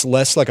it's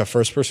less like a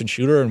first person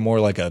shooter and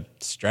more like a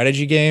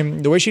strategy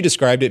game. The way she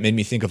described it made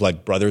me think of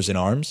like Brothers in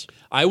Arms.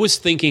 I was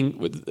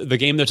thinking the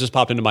game that just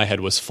popped into my head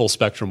was Full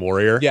Spectrum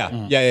Warrior.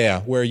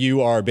 Yeah. Where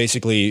you are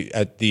basically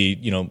at the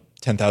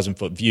 10,000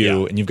 foot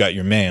view, and you've got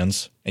your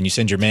mans, and you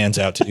send your mans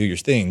out to do your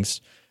things.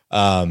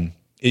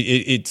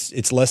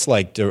 It's less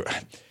like.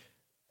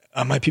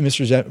 I might be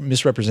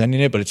misrepresenting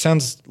it, but it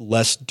sounds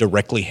less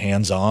directly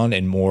hands on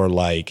and more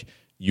like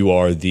you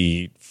are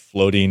the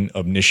floating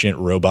omniscient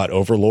robot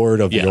overlord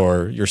of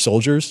your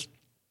soldiers.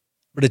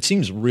 But it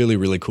seems really,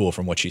 really cool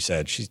from what she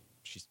said. She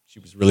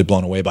was really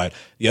blown away by it.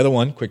 The other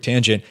one, quick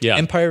tangent,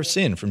 Empire of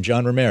Sin from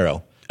John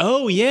Romero.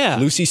 Oh, yeah.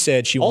 Lucy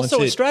said she wants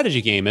also a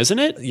strategy game, isn't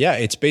it? Yeah,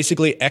 it's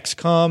basically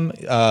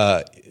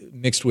XCOM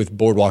mixed with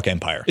Boardwalk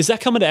Empire. Is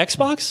that coming to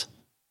Xbox?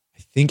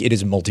 I think it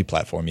is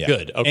multi-platform, yeah.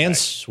 Good, okay. And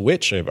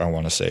Switch, I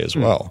want to say as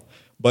well.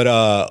 But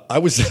I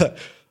was...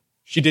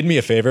 She did me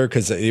a favor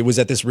because it was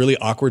at this really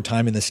awkward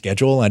time in the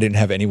schedule. I didn't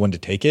have anyone to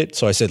take it.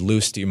 So I said,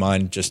 Luce, do you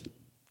mind just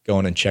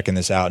going and checking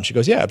this out? And she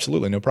goes, yeah,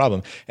 absolutely, no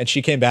problem. And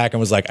she came back and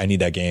was like, I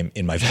need that game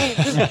in my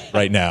phone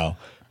right now.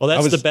 Well,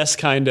 that's the best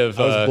kind of...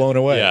 I was blown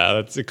away. Yeah,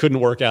 it couldn't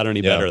work out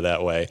any better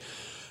that way.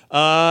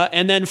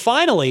 And then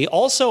finally,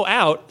 also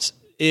out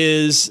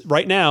is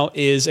right now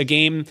is a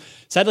game.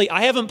 Sadly,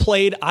 I haven't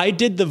played. I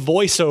did the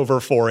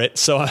voiceover for it,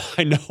 so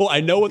I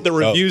know what the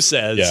review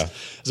says. yeah.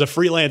 As a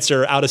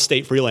freelancer,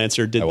 out-of-state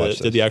freelancer,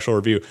 did the actual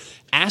review.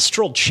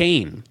 Astral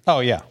Chain, Oh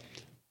yeah.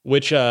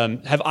 which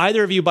have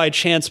either of you by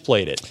chance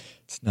played it?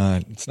 It's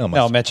not much.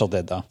 No, Mitchell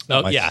did though.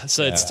 Oh much. yeah,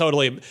 so it's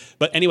totally.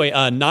 But anyway,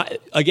 not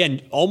again,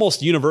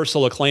 almost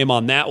universal acclaim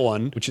on that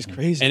one, Which is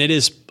crazy. and it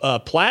is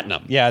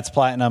platinum. Yeah, it's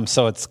platinum,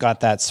 so it's got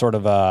that sort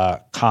of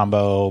a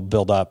combo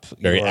build up,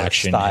 Very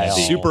action style,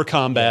 heavy. Super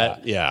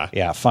combat.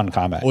 Yeah. fun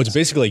combat. Well, it's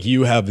basically like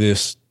you have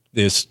this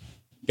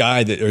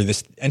guy or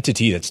this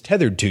entity that's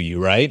tethered to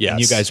you, right? Yes. And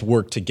you guys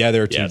work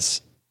together to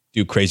Yes.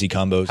 do crazy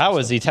combos. How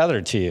is he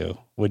tethered to you?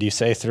 Would you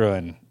say through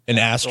An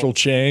astral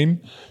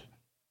chain.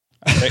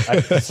 I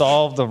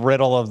solved the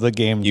riddle of the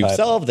game? You title.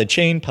 solve the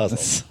chain puzzle.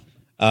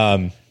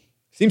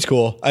 Seems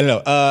cool. I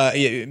don't know.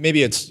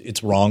 Maybe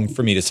it's wrong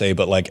for me to say,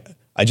 but like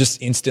I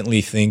just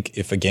instantly think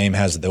if a game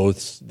has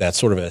that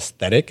sort of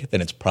aesthetic, then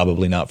it's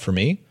probably not for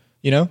me.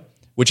 You know,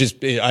 which is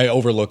I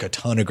overlook a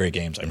ton of great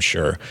games, I'm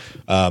sure.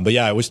 But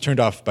yeah, I was turned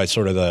off by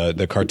sort of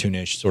the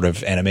cartoonish sort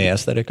of anime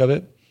aesthetic of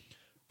it.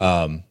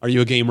 Are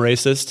you a game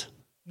racist?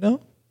 No.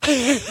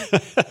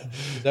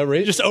 Is that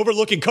right? Just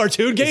overlooking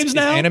cartoon games Is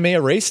now? anime a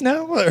race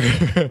now?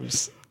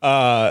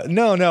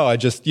 No. I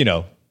just,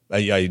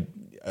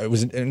 I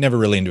was never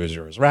really into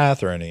Azura's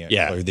Wrath or any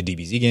or the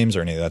DBZ games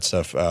or any of that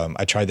stuff.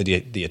 I tried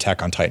the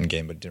Attack on Titan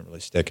game, but it didn't really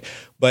stick.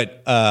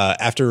 But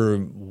after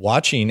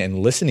watching and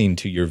listening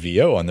to your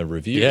VO on the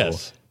review,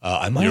 Yes.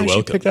 I might You're actually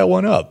welcome. pick that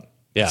one up.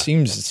 Yeah.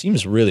 It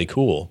seems really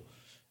cool,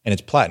 and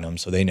it's platinum,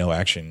 so they know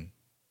action.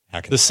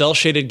 The cell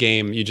shaded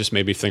game, you just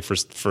made me think for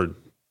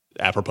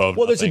apropos. Of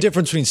Well, there's a nothing.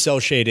 difference between cell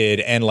shaded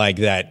and like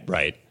that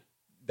Right.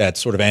 that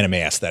sort of anime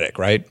aesthetic,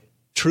 right?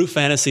 True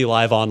Fantasy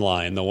Live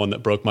Online, the one that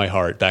broke my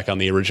heart back on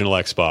the original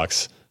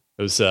Xbox.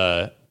 It was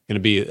going to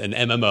be an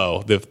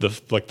MMO,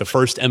 the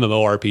first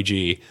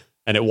MMORPG,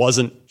 and it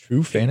wasn't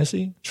True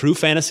Fantasy. True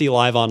Fantasy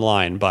Live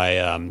Online by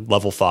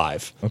Level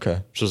 5. Okay.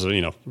 Which was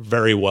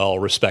very well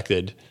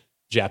respected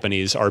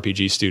Japanese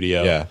RPG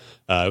studio. Yeah.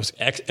 It was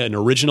an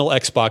original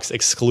Xbox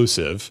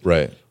exclusive.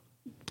 Right.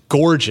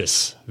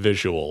 Gorgeous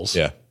visuals.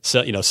 Yeah.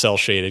 Cell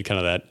shaded,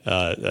 kind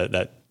of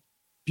that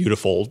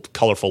beautiful,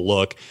 colorful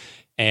look.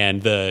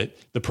 And the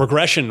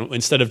progression,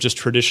 instead of just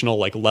traditional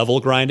like level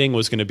grinding,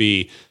 was going to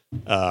be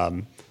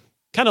kind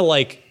of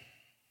like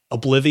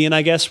Oblivion,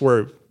 I guess,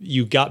 where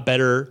you got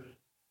better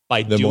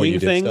by The more you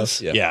doing did things.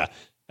 stuff, yeah.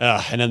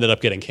 And ended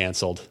up getting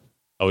canceled.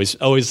 Always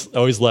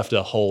left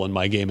a hole in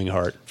my gaming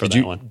heart for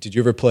that one. Did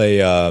you ever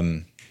play?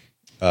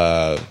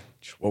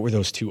 What were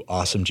those two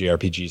awesome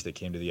JRPGs that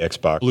came to the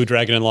Xbox? Blue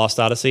Dragon and Lost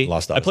Odyssey.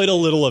 Lost I Odyssey. played a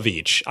little of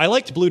each. I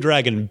liked Blue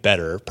Dragon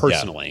better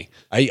personally.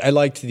 I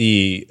liked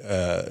the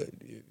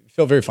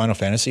felt very Final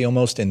Fantasy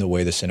almost in the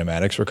way the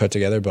cinematics were cut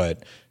together,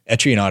 but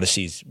Etrian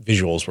Odyssey's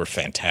visuals were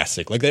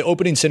fantastic. Like the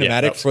opening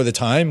cinematic for the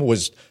time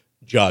was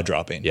jaw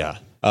dropping. Yeah.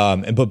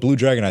 But Blue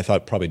Dragon I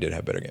thought probably did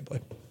have better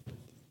gameplay.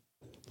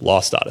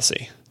 Lost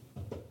Odyssey.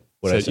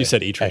 What You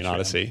said E-Train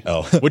Odyssey.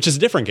 Oh. Which is a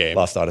different game.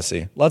 Lost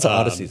Odyssey. Lots of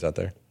Odysseys out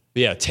there.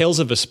 Yeah, Tales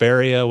of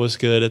Vesperia was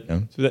good.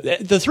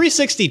 The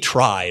 360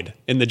 tried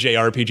in the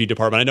JRPG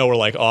department. I know we're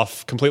like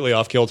completely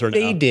off kilter now.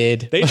 They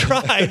did. They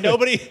tried.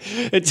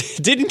 It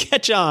didn't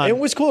catch on. It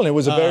was cool, and it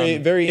was a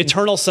very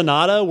Eternal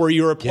Sonata, where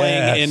you were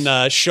playing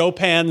Yes. in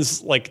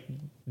Chopin's like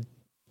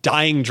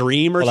dying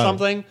dream or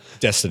something.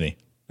 Destiny.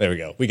 There we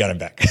go. We got him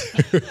back.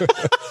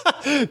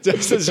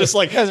 This is just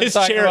like his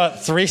Talking chair. about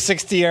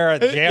 360 era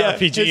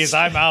JRPGs. his-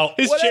 I'm out.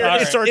 His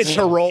chair starts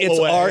to roll It's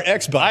away. our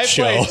Xbox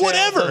show.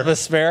 Whatever.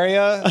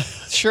 Vesperia.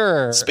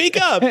 Sure. Speak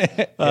up.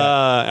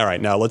 All right,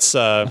 now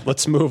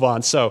let's move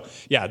on. So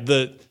yeah,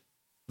 the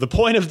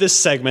point of this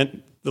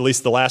segment, at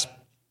least the last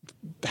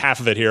half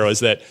of it here,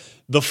 is that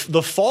the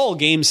fall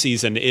game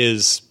season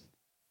is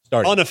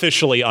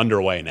unofficially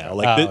underway now.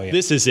 Like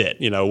this is it.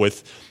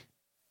 With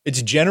It's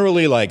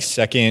generally like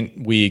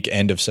second week,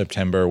 end of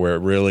September, where it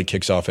really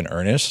kicks off in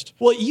earnest.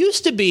 well, it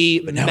used to be.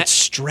 But now it's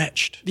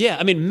stretched. Yeah,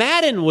 I mean,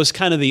 Madden was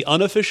kind of the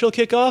unofficial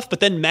kickoff, but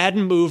then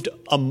Madden moved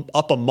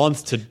up a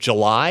month to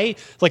July.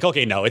 It's like,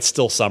 okay, no, it's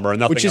still summer and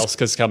nothing else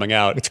is coming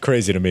out. It's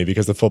crazy to me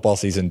because the football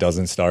season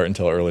doesn't start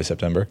until early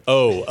September.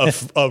 Oh,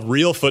 a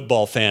real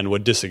football fan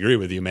would disagree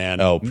with you, man.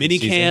 Oh, mini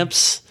preseason?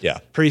 camps. Yeah.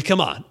 Come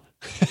on.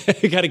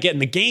 You got to get in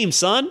the game,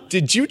 son.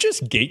 Did you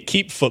just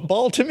gatekeep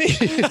football to me?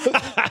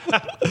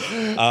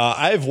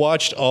 I've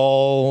watched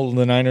all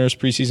the Niners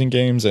preseason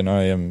games, and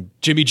I am.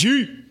 Jimmy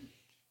G.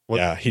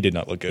 Yeah, he did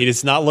not look good. He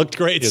does not look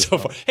great so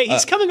far. Hey,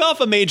 he's coming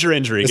off a major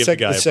injury. The, Give the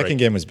guy a second break.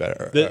 game was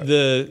better.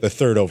 The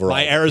third overall.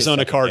 My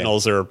Arizona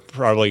Cardinals are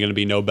probably going to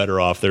be no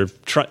better off. They're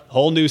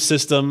whole new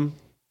system.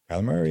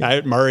 Kyler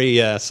Murray. Murray,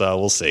 yeah, so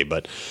we'll see.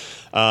 But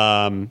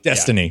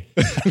Destiny.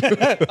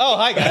 Oh,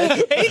 hi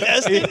guys. hey,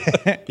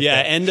 Destiny. Yeah,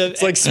 end of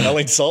It's like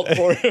smelling salt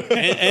for him.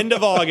 end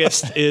of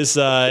August is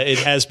it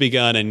has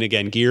begun, and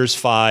again, Gears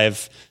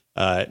 5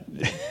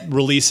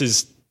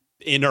 releases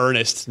in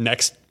earnest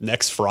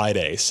next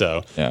Friday.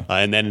 So Yeah.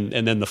 and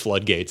then the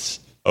floodgates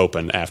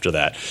open after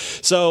that.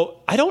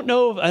 So I don't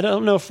know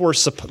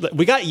if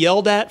we got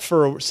yelled at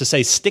to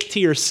say stick to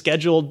your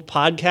scheduled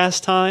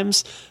podcast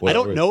times. I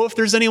don't know if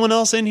there's anyone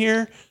else in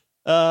here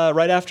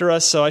right after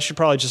us, so I should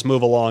probably just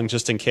move along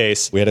just in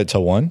case. We had it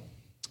till 1?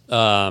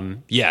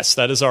 Yes,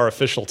 that is our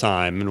official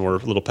time, and we're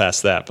a little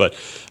past that. But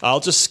I'll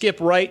just skip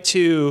right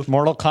to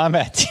Mortal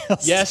Kombat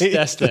DLC. Yes,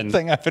 Destin. The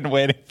thing I've been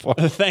waiting for.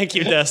 Thank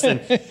you,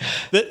 Destin.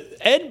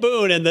 Ed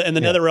Boon and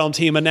the NetherRealm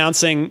team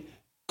announcing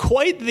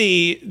quite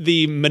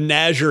the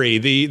menagerie,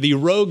 the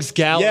rogues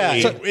gallery.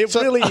 Yeah, so it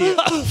really.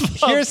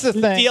 Here's the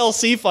thing: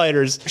 DLC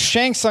fighters.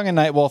 Shang Tsung and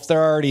Nightwolf,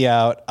 they're already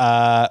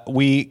out.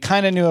 We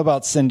kind of knew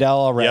about Sindel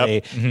already.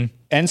 Yep. Mm-hmm.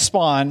 And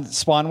Spawn.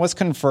 Spawn was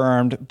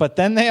confirmed, but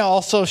then they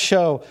also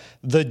show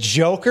the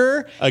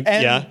Joker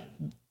and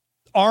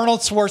Arnold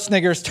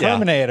Schwarzenegger's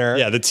Terminator.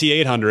 Yeah, the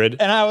T-800.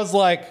 And I was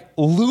like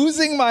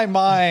losing my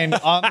mind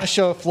on the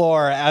show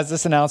floor as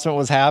this announcement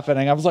was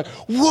happening. I was like,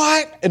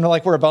 what? And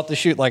like we're about to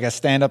shoot like a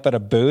stand-up at a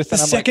booth.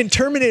 And I'm second like,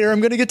 Terminator I'm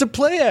going to get to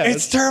play as.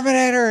 It's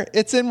Terminator.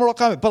 It's in Mortal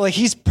Kombat. But like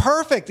he's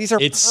perfect. These are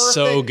perfect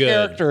so good.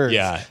 characters.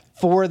 Yeah.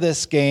 For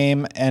this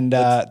game, and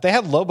they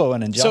had Lobo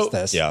in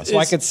Injustice, so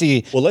I could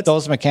see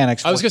those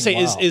mechanics. I was going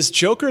to say, is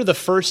Joker the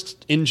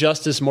first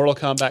Injustice Mortal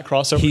Kombat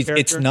crossover character?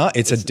 It's not.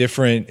 It's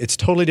It's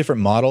totally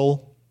different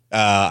model.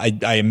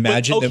 I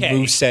imagine the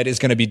moveset is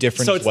going to be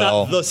different so as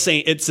well. It's not the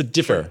same. It's a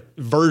different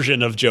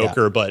version of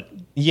Joker, but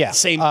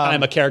same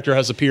time a character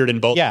has appeared in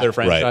both of their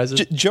franchises.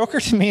 Right. Joker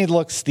to me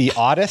looks the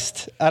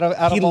oddest out of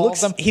all of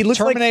them. He looks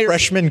like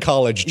freshman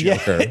college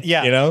Joker.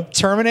 Yeah, you know,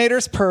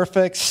 Terminator's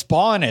perfect.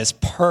 Spawn is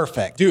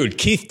perfect, dude.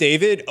 Keith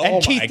David,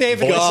 Keith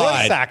David,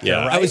 voice actor.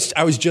 Yeah. Right?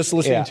 I was just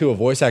listening to a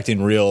voice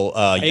acting reel,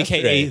 aka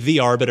yesterday. The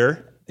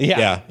Arbiter.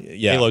 Yeah.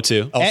 Halo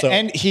 2. Also,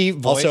 and he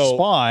voiced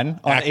Spawn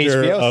on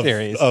HBO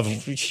series of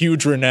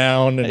huge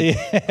renown, and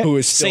who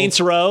is still,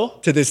 Saints Row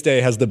to this day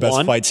has the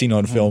best fight scene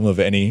on film of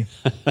any.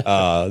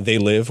 They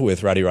Live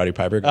with Roddy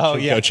Piper.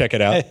 Go check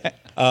it out.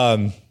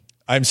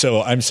 I'm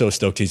so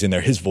stoked he's in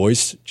there. His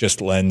voice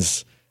just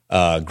lends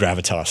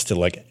gravitas to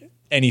like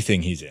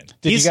anything he's in.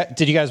 Did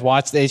you guys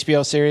watch the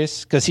HBO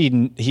series? Because he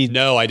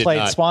No, I did played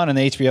not. Spawn in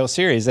the HBO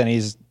series, and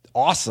he's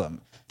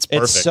awesome.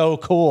 It's so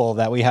cool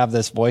that we have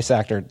this voice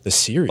actor. The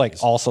series, like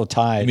also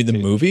tied. I mean, the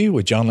movie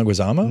with John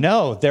Leguizamo.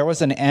 No, there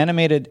was an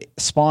animated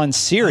Spawn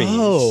series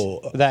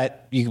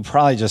that you can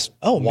probably just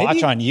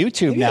watch on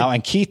YouTube now.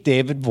 And Keith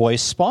David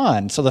voiced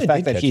Spawn, so the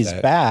fact that he's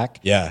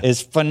back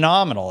is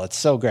phenomenal. It's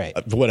so great.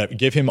 Whatever,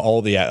 give him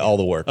all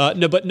the work.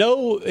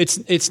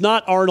 It's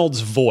not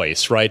Arnold's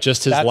voice, right?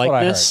 Just his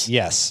likeness.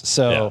 Yes,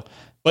 so. Yeah.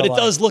 But it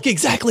does look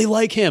exactly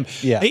like him.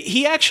 Yeah.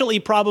 He actually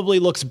probably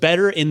looks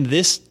better in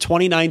this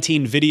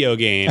 2019 video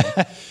game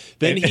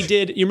than he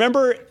did. You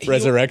remember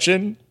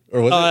Resurrection? Or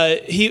was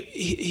it?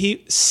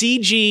 He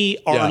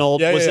CG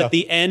Arnold was at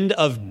the end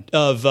of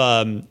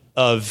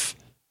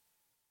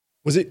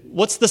was it?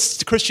 What's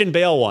the Christian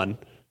Bale one?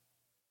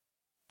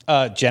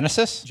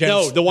 Genesis?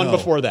 No, the one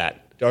before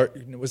that.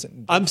 Was it?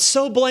 I'm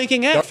so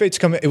blanking out. Dark Fate's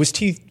coming. It was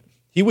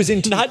He was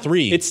in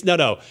T3. It's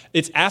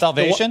It's after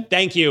Salvation.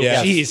 Thank you.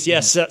 Yeah. Jeez,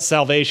 yes,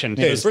 Salvation.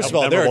 Hey, first of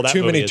all, there are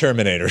too many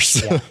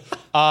Terminators.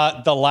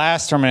 The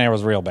last Terminator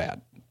was real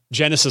bad.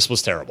 Genesis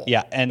was terrible.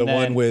 Yeah, and the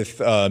one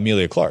with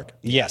Amelia Clarke.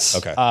 Yes.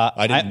 Okay.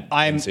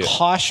 I'm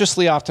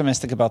cautiously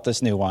optimistic about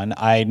this new one.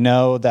 I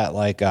know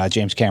that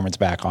James Cameron's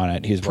back on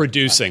it. He's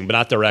producing, but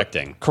not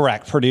directing.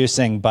 Correct,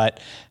 producing. But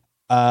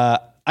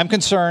I'm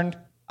concerned.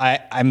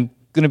 I'm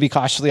going to be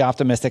cautiously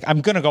optimistic.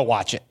 I'm going to go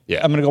watch it.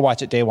 Yeah. I'm going to go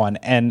watch it day one.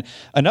 And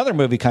another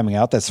movie coming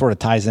out that sort of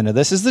ties into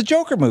this is the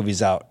Joker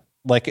movie's out,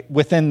 like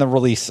within the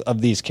release of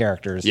these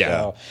characters. Yeah.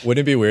 So,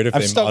 wouldn't it be weird if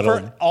they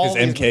modeled his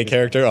MK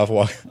character off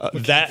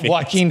that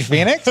Joaquin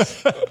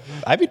Phoenix?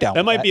 I'd be down.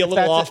 That with might be a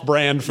little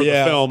off-brand for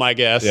the film, I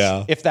guess.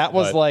 Yeah. If that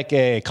was like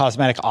a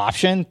cosmetic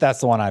option, that's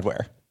the one I'd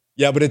wear.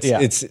 Yeah, but it's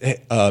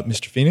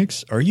Mr.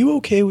 Phoenix, are you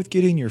okay with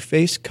getting your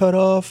face cut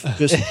off?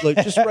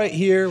 Just right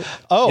here.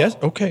 Oh, yes,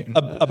 okay.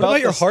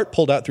 About your heart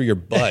pulled out through your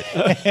butt.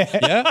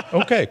 Yeah,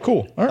 okay,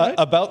 cool. All right.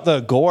 About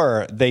the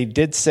gore, they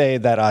did say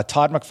that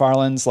Todd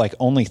McFarlane's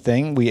only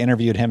thing. We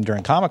interviewed him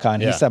during Comic-Con.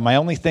 He said, "My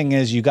only thing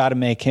is you got to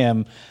make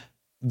him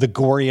the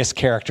goriest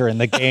character in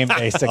the game."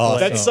 Basically,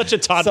 that's such a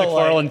Todd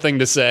McFarlane thing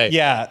to say.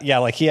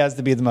 Yeah, he has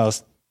to be the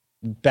most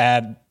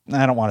bad.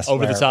 I don't want to swear,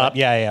 over the top.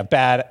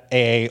 Bad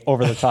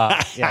over the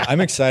top. Yeah,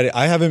 I'm excited.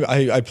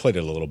 I played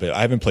it a little bit.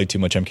 I haven't played too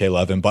much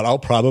MK11, but I'll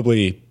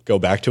probably go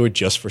back to it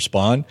just for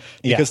Spawn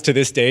because to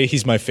this day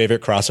he's my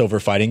favorite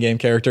crossover fighting game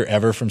character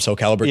ever from Soul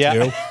Calibur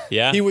 2.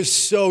 Yeah, he was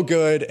so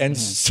good and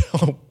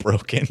so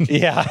broken.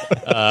 Yeah,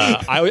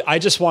 I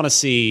just want to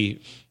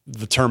see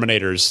the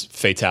Terminator's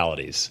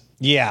fatalities.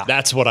 Yeah,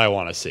 that's what I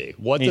want to see.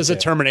 What does a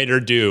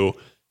Terminator do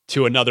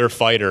to another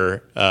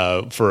fighter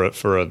for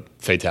a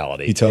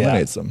fatality? He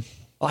terminates them.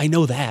 I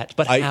know that,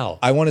 but how?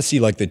 I want to see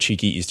the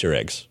cheeky Easter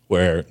eggs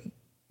where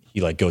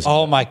he goes.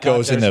 Oh my God!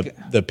 Goes in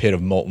the pit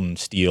of molten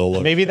steel.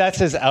 Maybe that's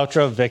his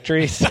outro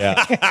victories.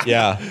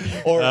 Yeah.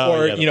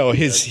 Or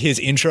his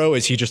intro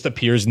is he just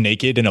appears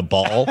naked in a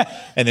ball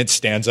and then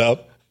stands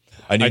up.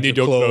 I need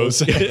your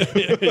clothes.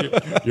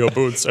 your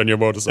boots, and your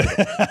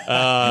motorcycle.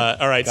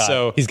 All right,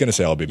 so He's going to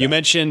say I'll be back. you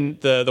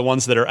mentioned the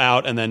ones that are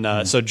out, and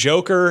then so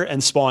Joker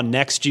and Spawn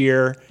next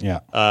year. Yeah.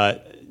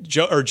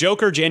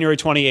 Joker January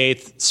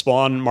 28th,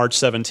 Spawn March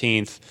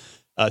 17th,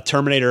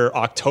 Terminator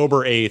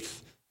October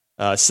 8th,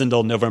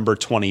 Sindel November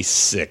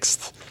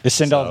 26th. Is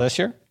Sindel this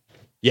year?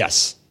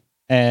 Yes.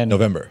 And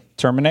November.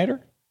 Terminator?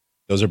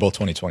 Those are both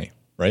 2020,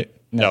 right?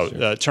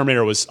 No,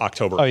 Terminator was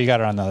October. Oh, you got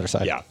it on the other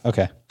side. Yeah.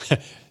 Okay.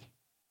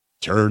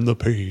 Turn the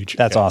page.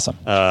 That's awesome.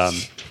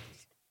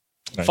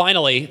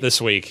 Finally, this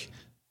week,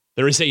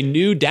 there is a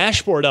new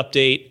dashboard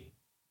update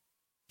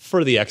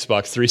for the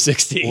Xbox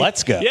 360.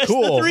 Let's go. Yes,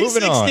 Cool. the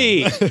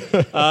 360.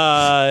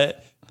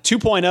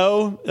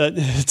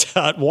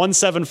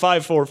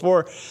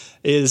 2.0.17544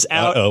 is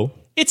out. Uh-oh.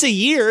 It's been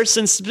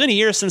a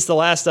year since the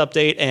last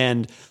update,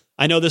 and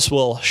I know this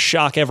will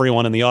shock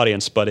everyone in the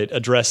audience, but it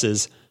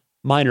addresses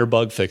minor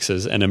bug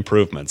fixes and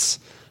improvements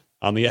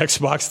on the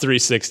Xbox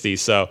 360.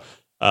 So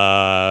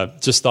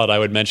just thought I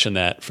would mention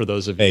that for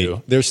those of you.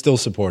 Hey, they're still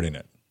supporting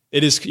it.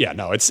 It is, yeah,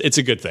 no, it's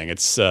a good thing.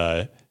 It's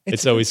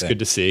always good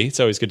to see. It's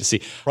always good to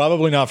see.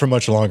 Probably not for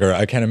much longer.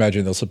 I can't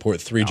imagine they'll support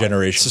 3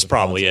 generations. This is of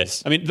probably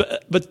consoles. it. I mean,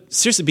 but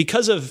seriously,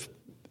 because of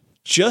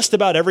just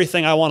about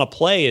everything I want to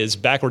play is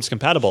backwards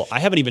compatible, I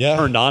haven't even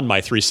turned on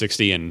my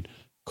 360 in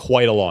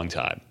quite a long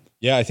time.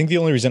 Yeah, I think the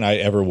only reason I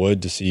ever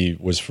would to see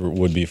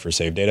would be for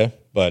save data.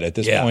 But at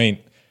this point,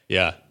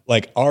 Yeah.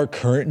 like our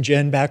current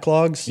gen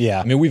backlogs.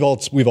 Yeah. I mean, we've all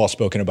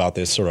spoken about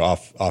this sort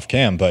of off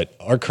cam, but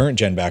our current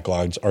gen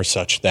backlogs are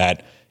such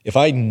that if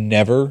I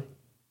never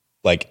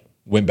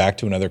went back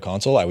to another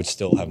console, I would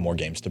still have more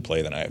games to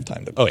play than I have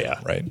time to play. Oh, yeah.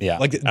 Right. Yeah.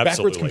 Like backwards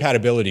Absolutely.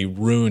 compatibility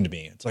ruined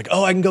me. It's like,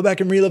 oh, I can go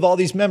back and relive all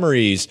these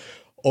memories,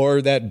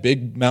 or that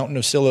big mountain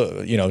of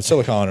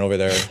silicon over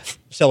there,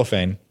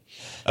 cellophane.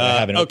 that I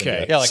haven't opened okay.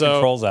 yet. Yeah, like So-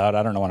 Controls out.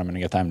 I don't know when I'm going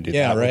to get time to do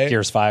Yeah, that. With right?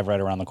 Gears 5 right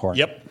around the corner.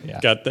 Yep.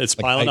 Yeah. It's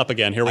piling up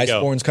again. Here we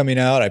go. Iceborne's coming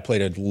out. I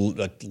played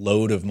a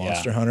load of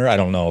Monster Hunter. I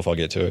don't know if I'll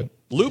get to it.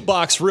 Loot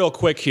box, real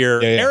quick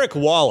here. Yeah. Eric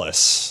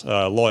Wallace,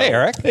 loyal Hey,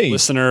 Eric. Hey.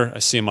 listener, I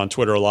see him on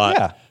Twitter a lot.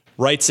 Yeah.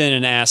 Writes in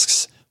and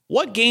asks,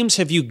 "What games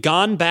have you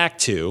gone back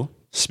to?"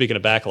 Speaking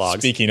of backlogs,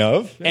 Speaking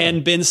of,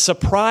 and been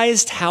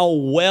surprised how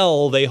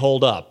well they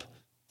hold up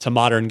to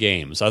modern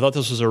games? I thought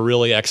this was a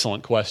really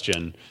excellent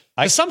question.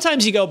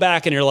 Sometimes you go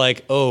back and you're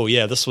like, oh,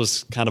 yeah, this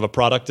was kind of a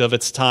product of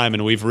its time,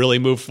 and we've really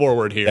moved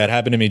forward here. that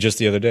happened to me just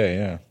the other day.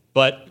 Yeah.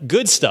 But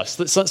good stuff,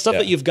 stuff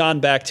that you've gone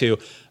back to.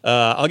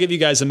 I'll give you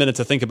guys a minute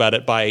to think about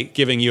it by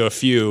giving you a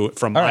few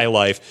from my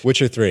life.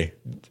 Witcher 3.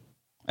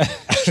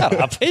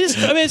 It's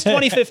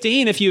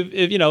 2015. If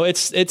you know,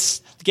 it's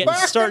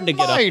starting to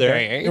get up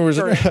there.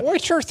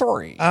 Witcher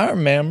 3. I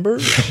remember.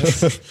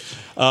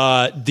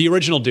 The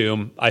original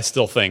Doom, I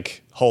still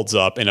think holds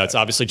up. You know, it's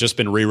obviously just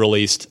been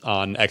re-released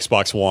on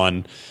Xbox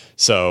One.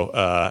 So,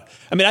 I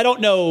mean, I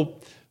don't know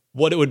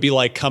what it would be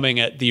like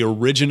coming at the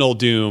original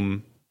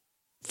Doom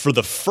for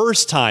the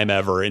first time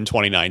ever in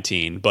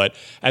 2019. But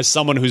as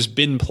someone who's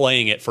been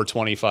playing it for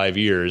 25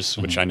 years,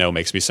 which I know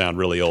makes me sound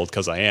really old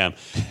because I am,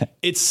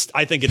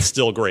 I think it's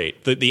still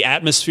great. The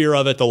atmosphere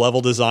of it, the level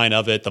design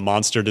of it, the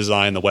monster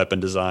design, the weapon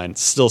design,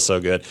 still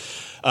so good.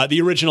 The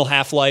original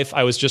Half-Life,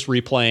 I was just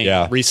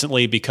replaying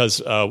recently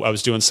because I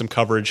was doing some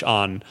coverage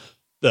on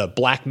the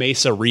Black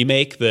Mesa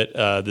remake that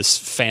this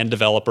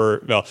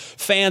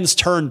fans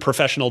turned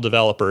professional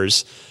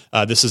developers.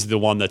 This is the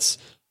one that's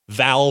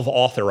Valve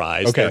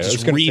authorized. Okay, They're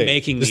just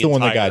remaking this is the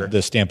one that got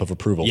the stamp of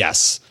approval.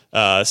 Yes.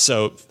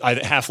 So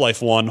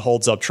Half-Life 1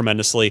 holds up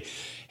tremendously.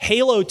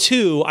 Halo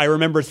 2, I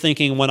remember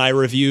thinking when I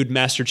reviewed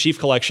Master Chief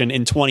Collection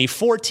in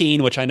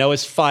 2014, which I know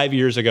is 5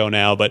 years ago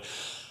now, but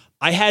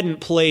I hadn't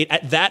played,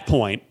 at that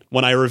point,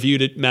 when I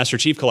reviewed it, Master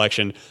Chief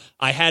Collection,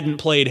 I hadn't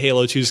played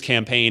Halo 2's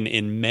campaign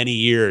in many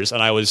years,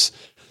 and I was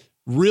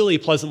really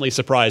pleasantly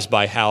surprised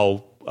by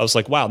how, I was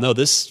like, wow, no,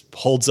 this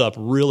holds up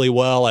really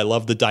well. I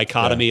love the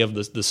dichotomy of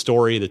the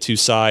story, the two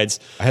sides.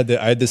 I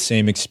had the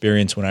same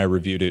experience when I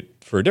reviewed it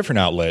for a different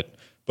outlet,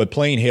 but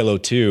playing Halo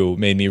 2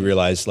 made me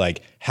realize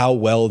like how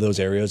well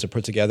those areas are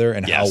put together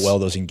and how well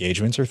those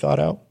engagements are thought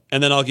out.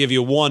 And then I'll give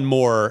you one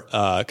more,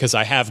 because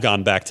I have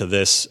gone back to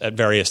this at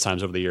various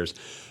times over the years.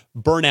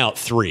 Burnout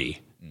 3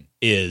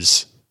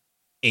 is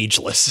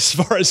ageless as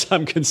far as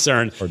I'm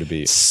concerned. Hard to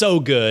beat. So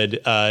good.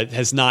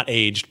 Has not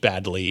aged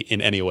badly in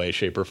any way,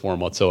 shape, or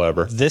form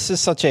whatsoever. This is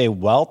such a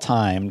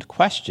well-timed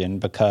question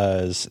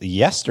because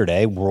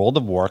yesterday, World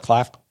of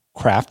Warcraft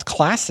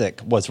Classic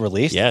was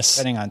released. Yes.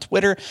 Depending on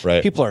Twitter.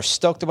 Right. People are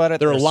stoked about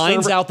it. There are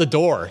lines out the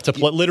door to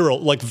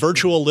play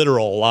virtual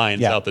literal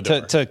lines out the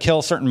door. To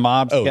kill certain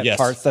mobs, to get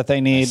parts that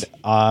they need.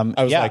 I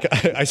was like,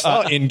 I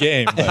saw it in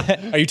game.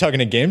 Are you talking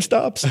to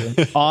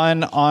GameStops?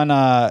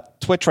 on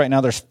Twitch right now,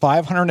 there's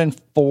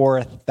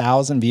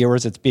 504,000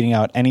 viewers. It's beating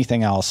out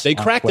anything else. They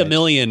cracked 1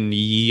 million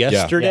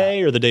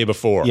yesterday or the day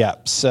before. Yeah.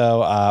 So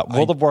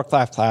World of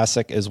Warcraft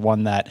Classic is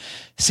one that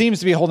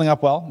seems to be holding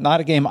up well. Not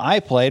a game I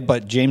played,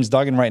 but James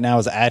Duggan right now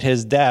is at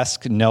his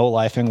desk, no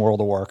lifing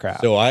World of Warcraft.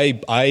 So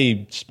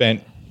I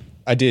spent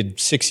I did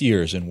 6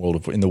 years in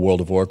the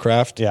World of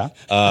Warcraft. Yeah.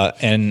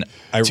 And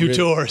I Two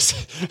tours.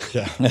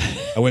 Yeah.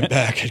 I went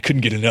back. I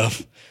couldn't get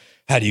enough.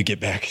 How do you get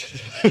back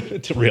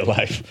to real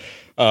life?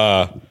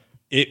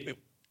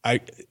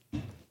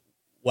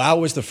 WoW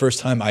was the first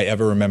time I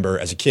ever remember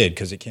as a kid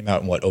because it came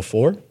out in what,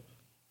 04? No,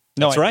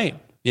 That's right.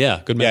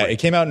 Yeah, good memory. Yeah, it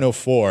came out in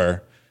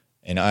 04,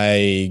 and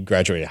I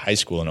graduated high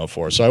school in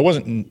 04. So I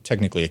wasn't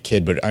technically a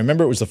kid, but I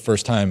remember it was the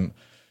first time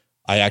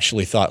I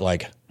actually thought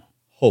like,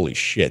 holy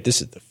shit,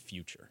 this is the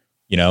future,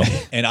 you know?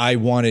 And I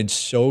wanted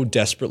so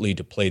desperately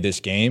to play this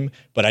game,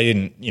 but I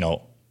didn't, you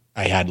know,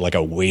 I had like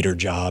a waiter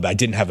job. I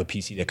didn't have a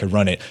PC that could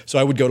run it. So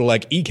I would go to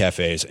like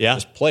e-cafes and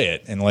just play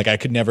it. And like I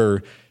could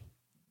never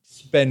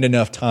spend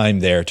enough time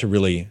there to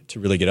really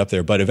get up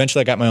there. But eventually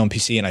I got my own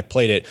PC and I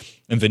played it.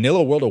 And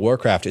vanilla World of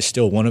Warcraft is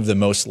still one of the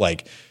most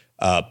like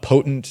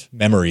potent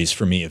memories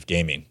for me of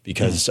gaming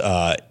because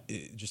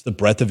just the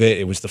breadth of it.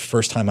 It was the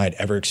first time I'd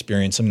ever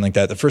experienced something like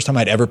that. The first time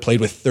I'd ever played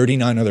with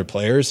 39 other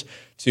players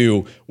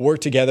to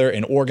work together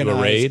and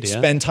organize, raid,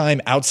 spend time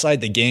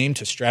outside the game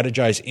to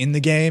strategize in the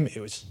game.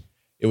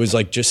 It was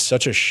like just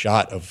such a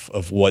shot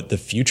of what the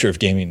future of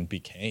gaming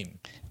became.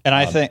 And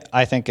I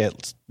think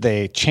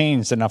they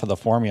changed enough of the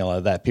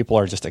formula that people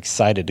are just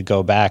excited to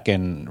go back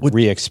and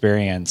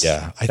re-experience.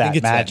 Yeah, I think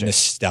it's magic. that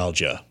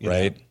nostalgia,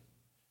 right?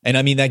 And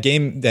I mean that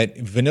game, that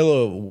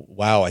vanilla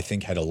WoW, I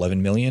think had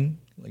 11 million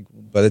like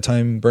by the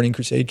time Burning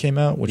Crusade came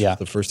out, which was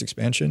the first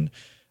expansion.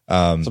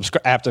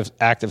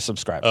 Active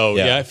subscribers. Oh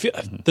yeah, I feel,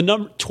 the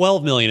number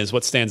 12 million is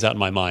what stands out in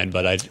my mind.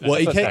 But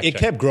it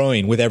kept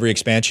growing with every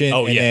expansion.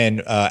 Oh, and yeah.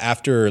 then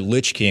after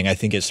Lich King, I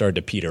think it started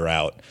to peter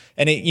out.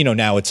 And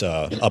now it's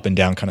a up and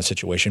down kind of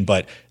situation.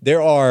 But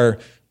there are,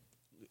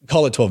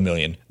 call it 12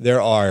 million.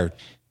 There are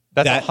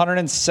that's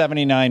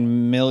 $179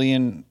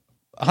 million,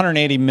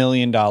 $180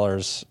 million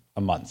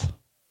a month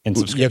in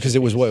subscription. Yeah, because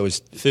it was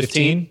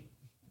 15.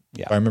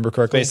 Yeah, if I remember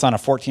correctly, based on a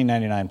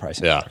 $14.99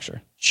 pricing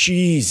structure.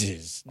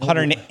 Jesus,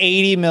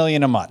 $180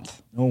 million a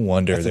month. No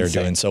wonder they're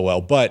doing so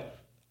well. But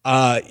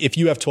if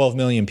you have 12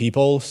 million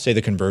people, say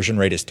the conversion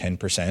rate is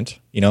 10%,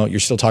 you're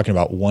still talking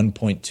about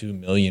 1.2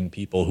 million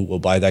people who will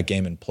buy that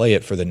game and play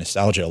it for the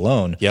nostalgia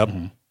alone. Yep. I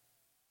mean,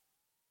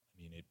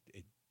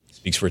 it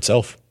speaks for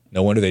itself.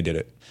 No wonder they did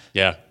it.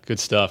 Yeah, good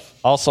stuff.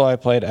 Also, I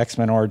played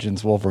X-Men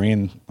Origins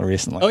Wolverine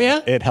recently. Oh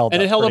yeah, it held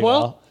and up it held up pretty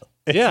well.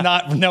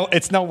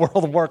 It's no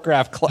World of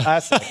Warcraft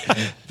classic,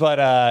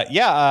 but I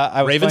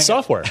was Raven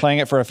Software playing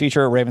it for a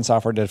feature. Raven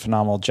Software did a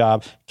phenomenal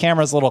job.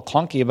 Camera's a little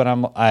clunky, but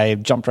I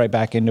jumped right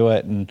back into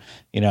it and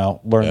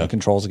learned the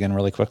controls again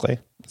really quickly.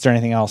 Is there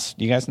anything else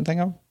you guys can think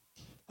of?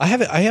 I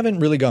haven't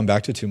really gone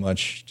back to too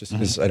much just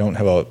because I don't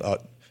have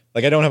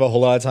a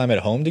whole lot of time at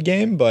home to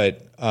game.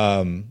 But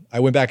I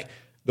went back.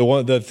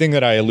 The thing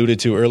that I alluded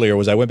to earlier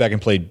was I went back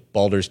and played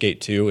Baldur's Gate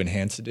 2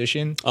 Enhanced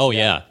Edition. Oh,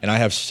 yeah. And I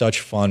have such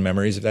fond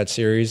memories of that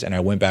series. And I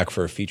went back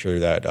for a feature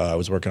that I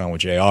was working on with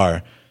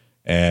JR.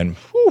 And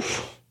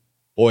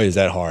boy, is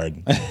that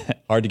hard.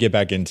 Hard to get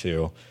back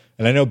into.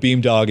 And I know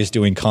Beamdog is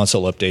doing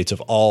console updates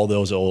of all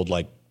those old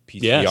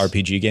PC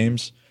RPG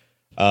games.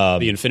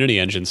 The Infinity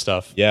Engine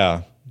stuff.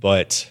 Yeah,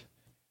 but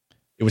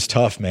it was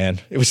tough,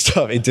 man. It was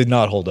tough. It did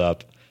not hold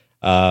up.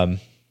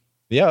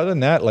 Yeah, other than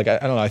that, I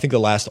don't know. I think the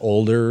last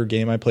older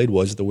game I played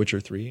was The Witcher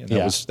 3, and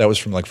that was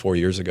from 4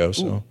 years ago.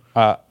 So,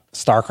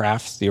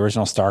 StarCraft, the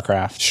original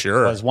StarCraft,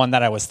 sure, was one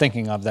that I was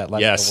thinking of that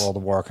led to the World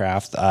of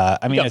Warcraft. I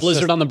mean, you got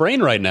Blizzard on the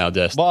brain right now,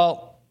 Dest.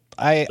 Well,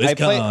 I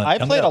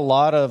played a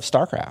lot of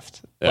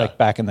StarCraft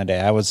back in the day.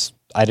 I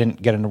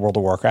didn't get into World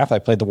of Warcraft. I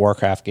played the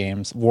Warcraft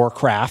games,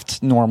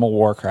 normal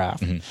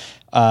Warcraft,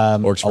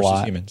 Orcs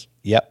versus Humans.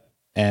 Yep.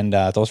 And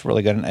those were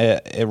really good. And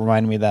it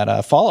reminded me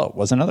that Fallout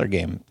was another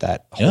game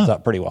that holds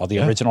up pretty well. The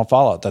original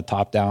Fallout, the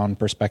top-down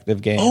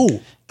perspective game. Oh,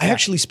 I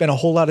actually spent a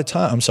whole lot of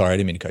time. I'm sorry, I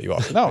didn't mean to cut you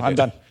off. No, I'm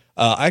done.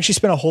 I actually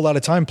spent a whole lot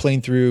of time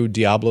playing through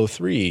Diablo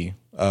 3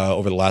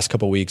 over the last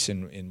couple of weeks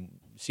in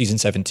Season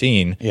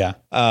 17. Yeah.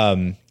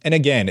 And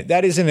again,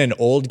 that isn't an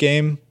old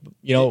game,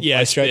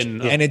 by stretch,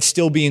 and it's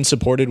still being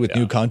supported with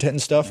new content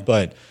and stuff.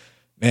 But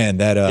man,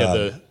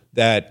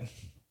 that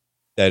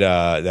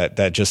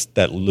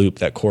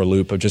core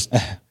loop of just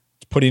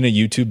putting a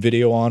YouTube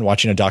video on,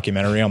 watching a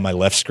documentary on my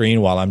left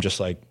screen while I'm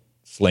just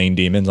slaying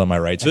demons on my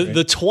right screen.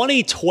 The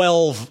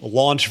 2012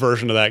 launch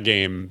version of that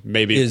game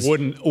maybe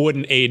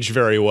wouldn't age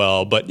very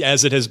well, but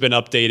as it has been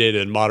updated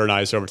and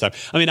modernized over time.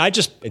 I mean, I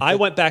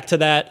went back to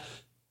that.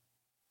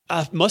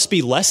 Must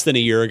be less than a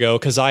year ago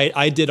because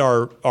I did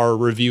our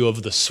review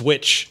of the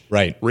Switch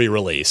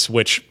re-release,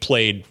 which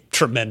played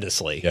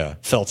tremendously. Yeah,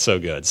 felt so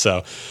good.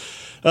 So.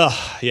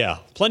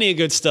 Plenty of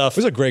good stuff. It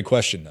was a great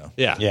question, though.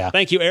 Yeah.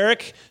 Thank you,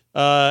 Eric.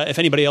 If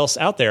anybody else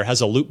out there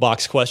has a loot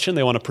box question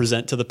they want to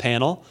present to the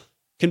panel,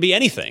 can be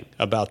anything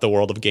about the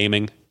world of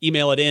gaming,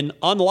 email it in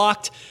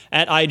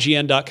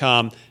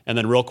unlocked@ign.com. And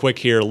then real quick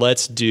here,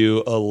 let's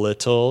do a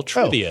little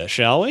trivia,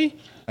 shall we?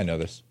 I know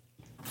this.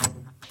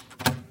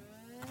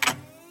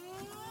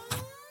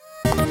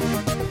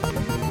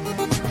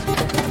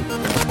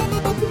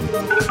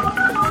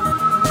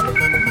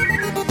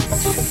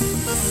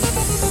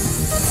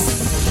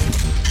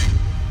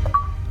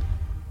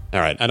 All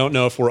right. I don't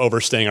know if we're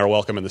overstaying our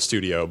welcome in the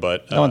studio,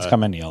 but No one's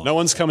coming to yell. No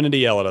one's coming in to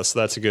yell at us. So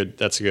that's a good.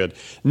 That's good.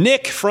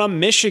 Nick from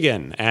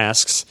Michigan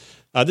asks.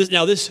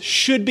 This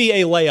should be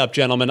a layup,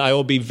 gentlemen. I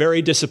will be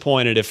very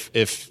disappointed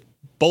if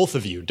both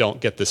of you don't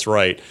get this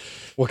right.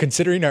 Well,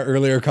 considering our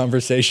earlier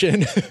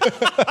conversation,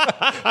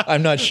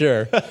 I'm not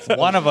sure.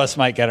 One of us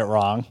might get it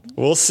wrong.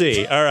 We'll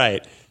see. All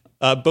right.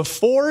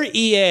 Before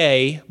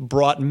EA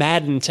brought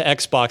Madden to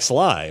Xbox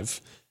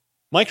Live,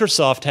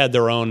 Microsoft had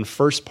their own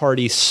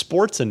first-party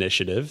sports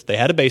initiative. They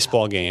had a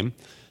baseball game.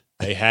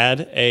 They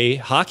had a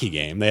hockey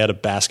game. They had a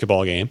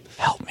basketball game.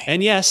 Help me.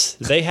 And yes,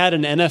 they had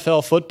an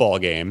NFL football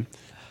game.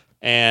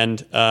 And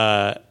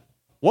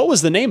what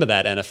was the name of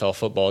that NFL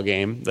football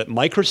game that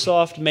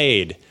Microsoft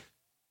made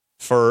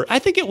for, I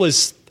think it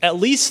was at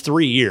least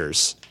 3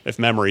 years, if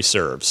memory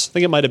serves. I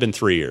think it might have been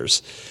 3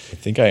 years. I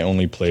think I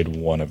only played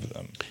one of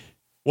them.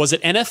 Was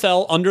it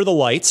NFL Under the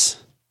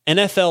Lights,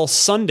 NFL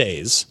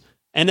Sundays,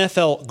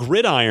 NFL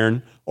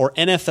Gridiron, or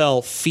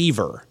NFL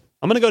Fever?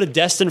 I'm going to go to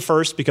Destin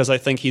first because I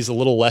think he's a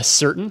little less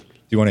certain. Do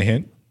you want a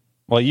hint?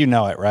 Well, you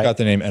know it, right? Got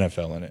the name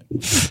NFL in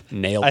it.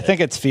 Nailed it. I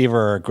think it's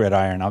Fever or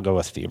Gridiron. I'll go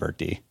with Fever,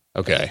 D.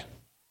 Okay.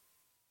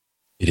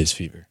 It is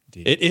Fever.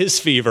 It is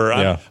Fever.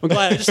 Yeah. I'm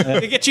glad. I just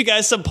to get you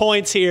guys some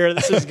points here.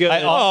 This is good.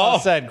 I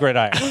almost said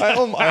Gridiron.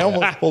 I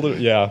almost pulled it.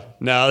 Yeah.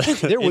 No,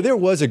 There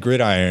was a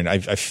gridiron. I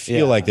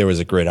feel like there was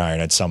a gridiron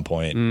at some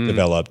point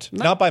developed.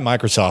 Not by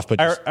Microsoft, but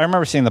just, I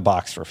remember seeing the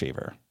box for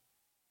Fever.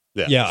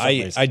 yeah,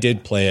 I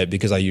did play it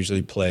because I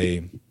usually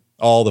play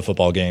all the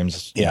football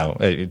games, you know,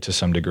 to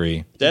some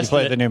degree. You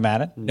played the new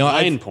Madden? No,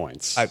 9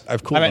 points.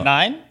 I've cooled I'm at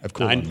on- 9? I've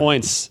cooled 9 on.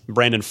 points.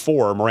 Brandon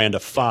 4. Miranda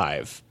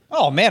 5.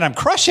 Oh, man, I'm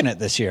crushing it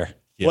this year.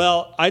 Yeah.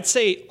 Well, I'd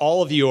say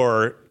all of you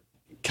are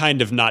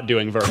kind of not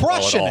doing very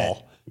Crushing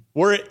well at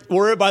all.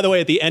 We're by the way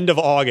at the end of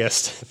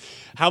August.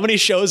 How many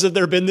shows have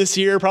there been this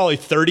year? Probably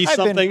 30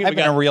 something. I've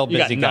been a real you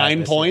got busy guy 9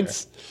 this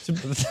points.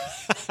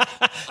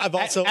 I've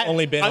also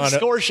only been I'm on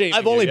score shaming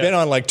I've only you, been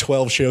on like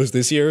 12 shows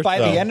this year. By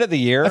so the end of the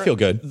year, I feel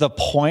good. The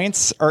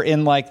points are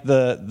in like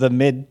the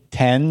mid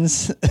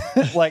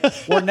 10s. Like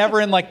we're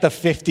never in like the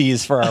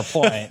 50s for our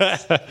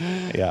points.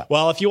 Yeah.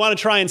 Well, if you want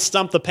to try and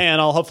stump the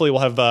panel, hopefully we'll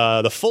have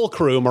the full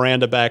crew,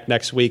 Miranda, back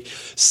next week.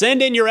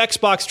 Send in your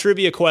Xbox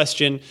trivia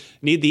question.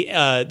 Need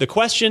the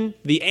question,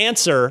 the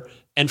answer,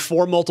 and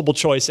 4 multiple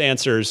choice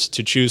answers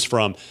to choose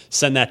from.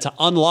 Send that to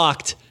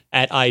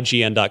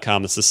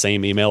unlocked@ign.com. It's the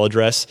same email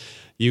address.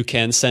 You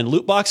can send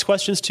loot box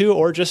questions to,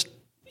 or just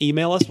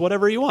email us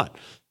whatever you want.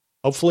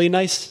 Hopefully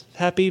nice,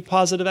 happy,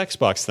 positive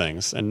Xbox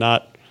things and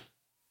not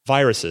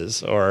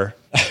viruses or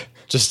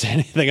just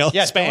anything else.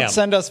 Yeah, spam. don't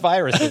send us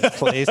viruses,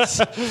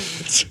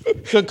 please.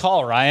 Good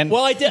call, Ryan.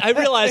 Well, I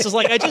realized,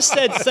 I just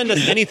said send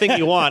us anything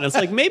you want. It's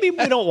like, maybe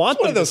we don't want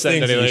one them of those to send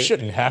things anything. you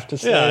shouldn't have to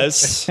say. Yeah,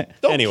 it's,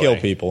 Don't anyway, kill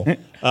people.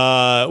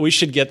 We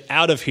should get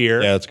out of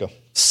here. Yeah, let's go.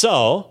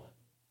 So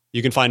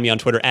you can find me on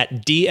Twitter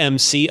at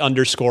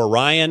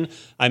DMC_Ryan.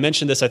 I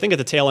mentioned this, I think, at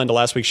the tail end of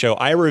last week's show.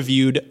 I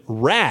reviewed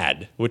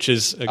Rad, which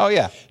is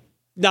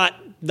not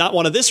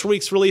one of this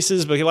week's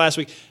releases, but last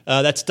week.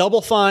 That's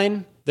Double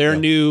Fine, their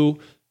new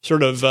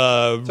sort of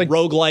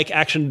roguelike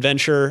action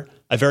adventure.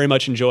 I very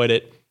much enjoyed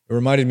it. It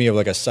reminded me of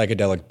like a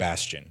psychedelic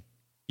Bastion.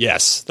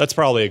 Yes, that's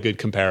probably a good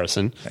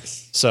comparison.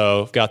 Nice.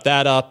 So got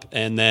that up,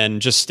 and then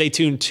just stay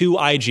tuned to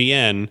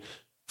IGN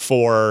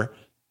for,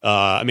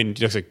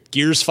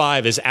 Gears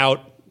 5 is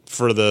out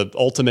for the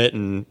Ultimate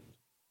and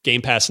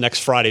Game Pass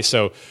next Friday,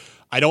 so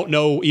I don't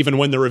know even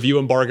when the review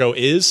embargo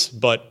is,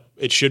 but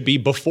it should be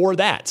before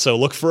that. So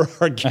look for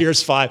our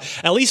Gears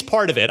 5, at least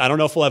part of it. I don't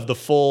know if we'll have the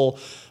full,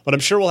 but I'm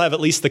sure we'll have at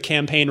least the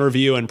campaign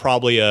review and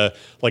probably a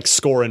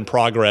score in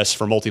progress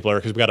for multiplayer,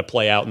 because we've got to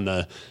play out in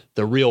the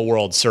real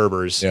world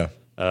servers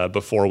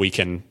before we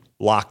can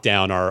lock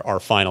down our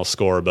final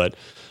score. But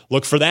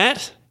look for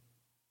that.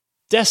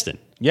 Destin.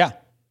 Yeah.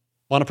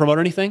 Want to promote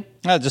anything?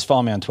 Just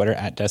follow me on Twitter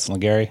at Destin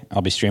Legary.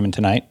 I'll be streaming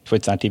tonight.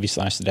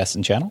 Twitch.tv/The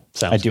Destin Channel.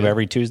 Sounds I do good.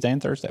 every Tuesday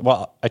and Thursday.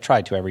 Well, I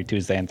try to every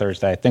Tuesday and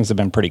Thursday. Things have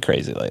been pretty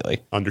crazy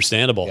lately.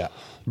 Understandable. Yeah.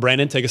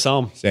 Brandon, take us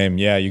home. Same.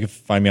 Yeah, you can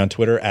find me on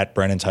Twitter at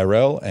Brandon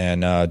Tyrell,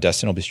 and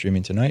Destin will be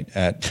streaming tonight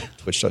at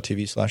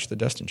twitch.tv/The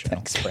Destin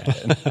Channel. Thanks,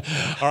 Brandon.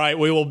 All right,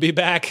 we will be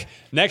back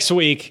next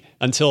week.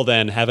 Until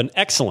then, have an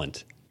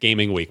excellent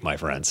gaming week, my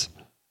friends.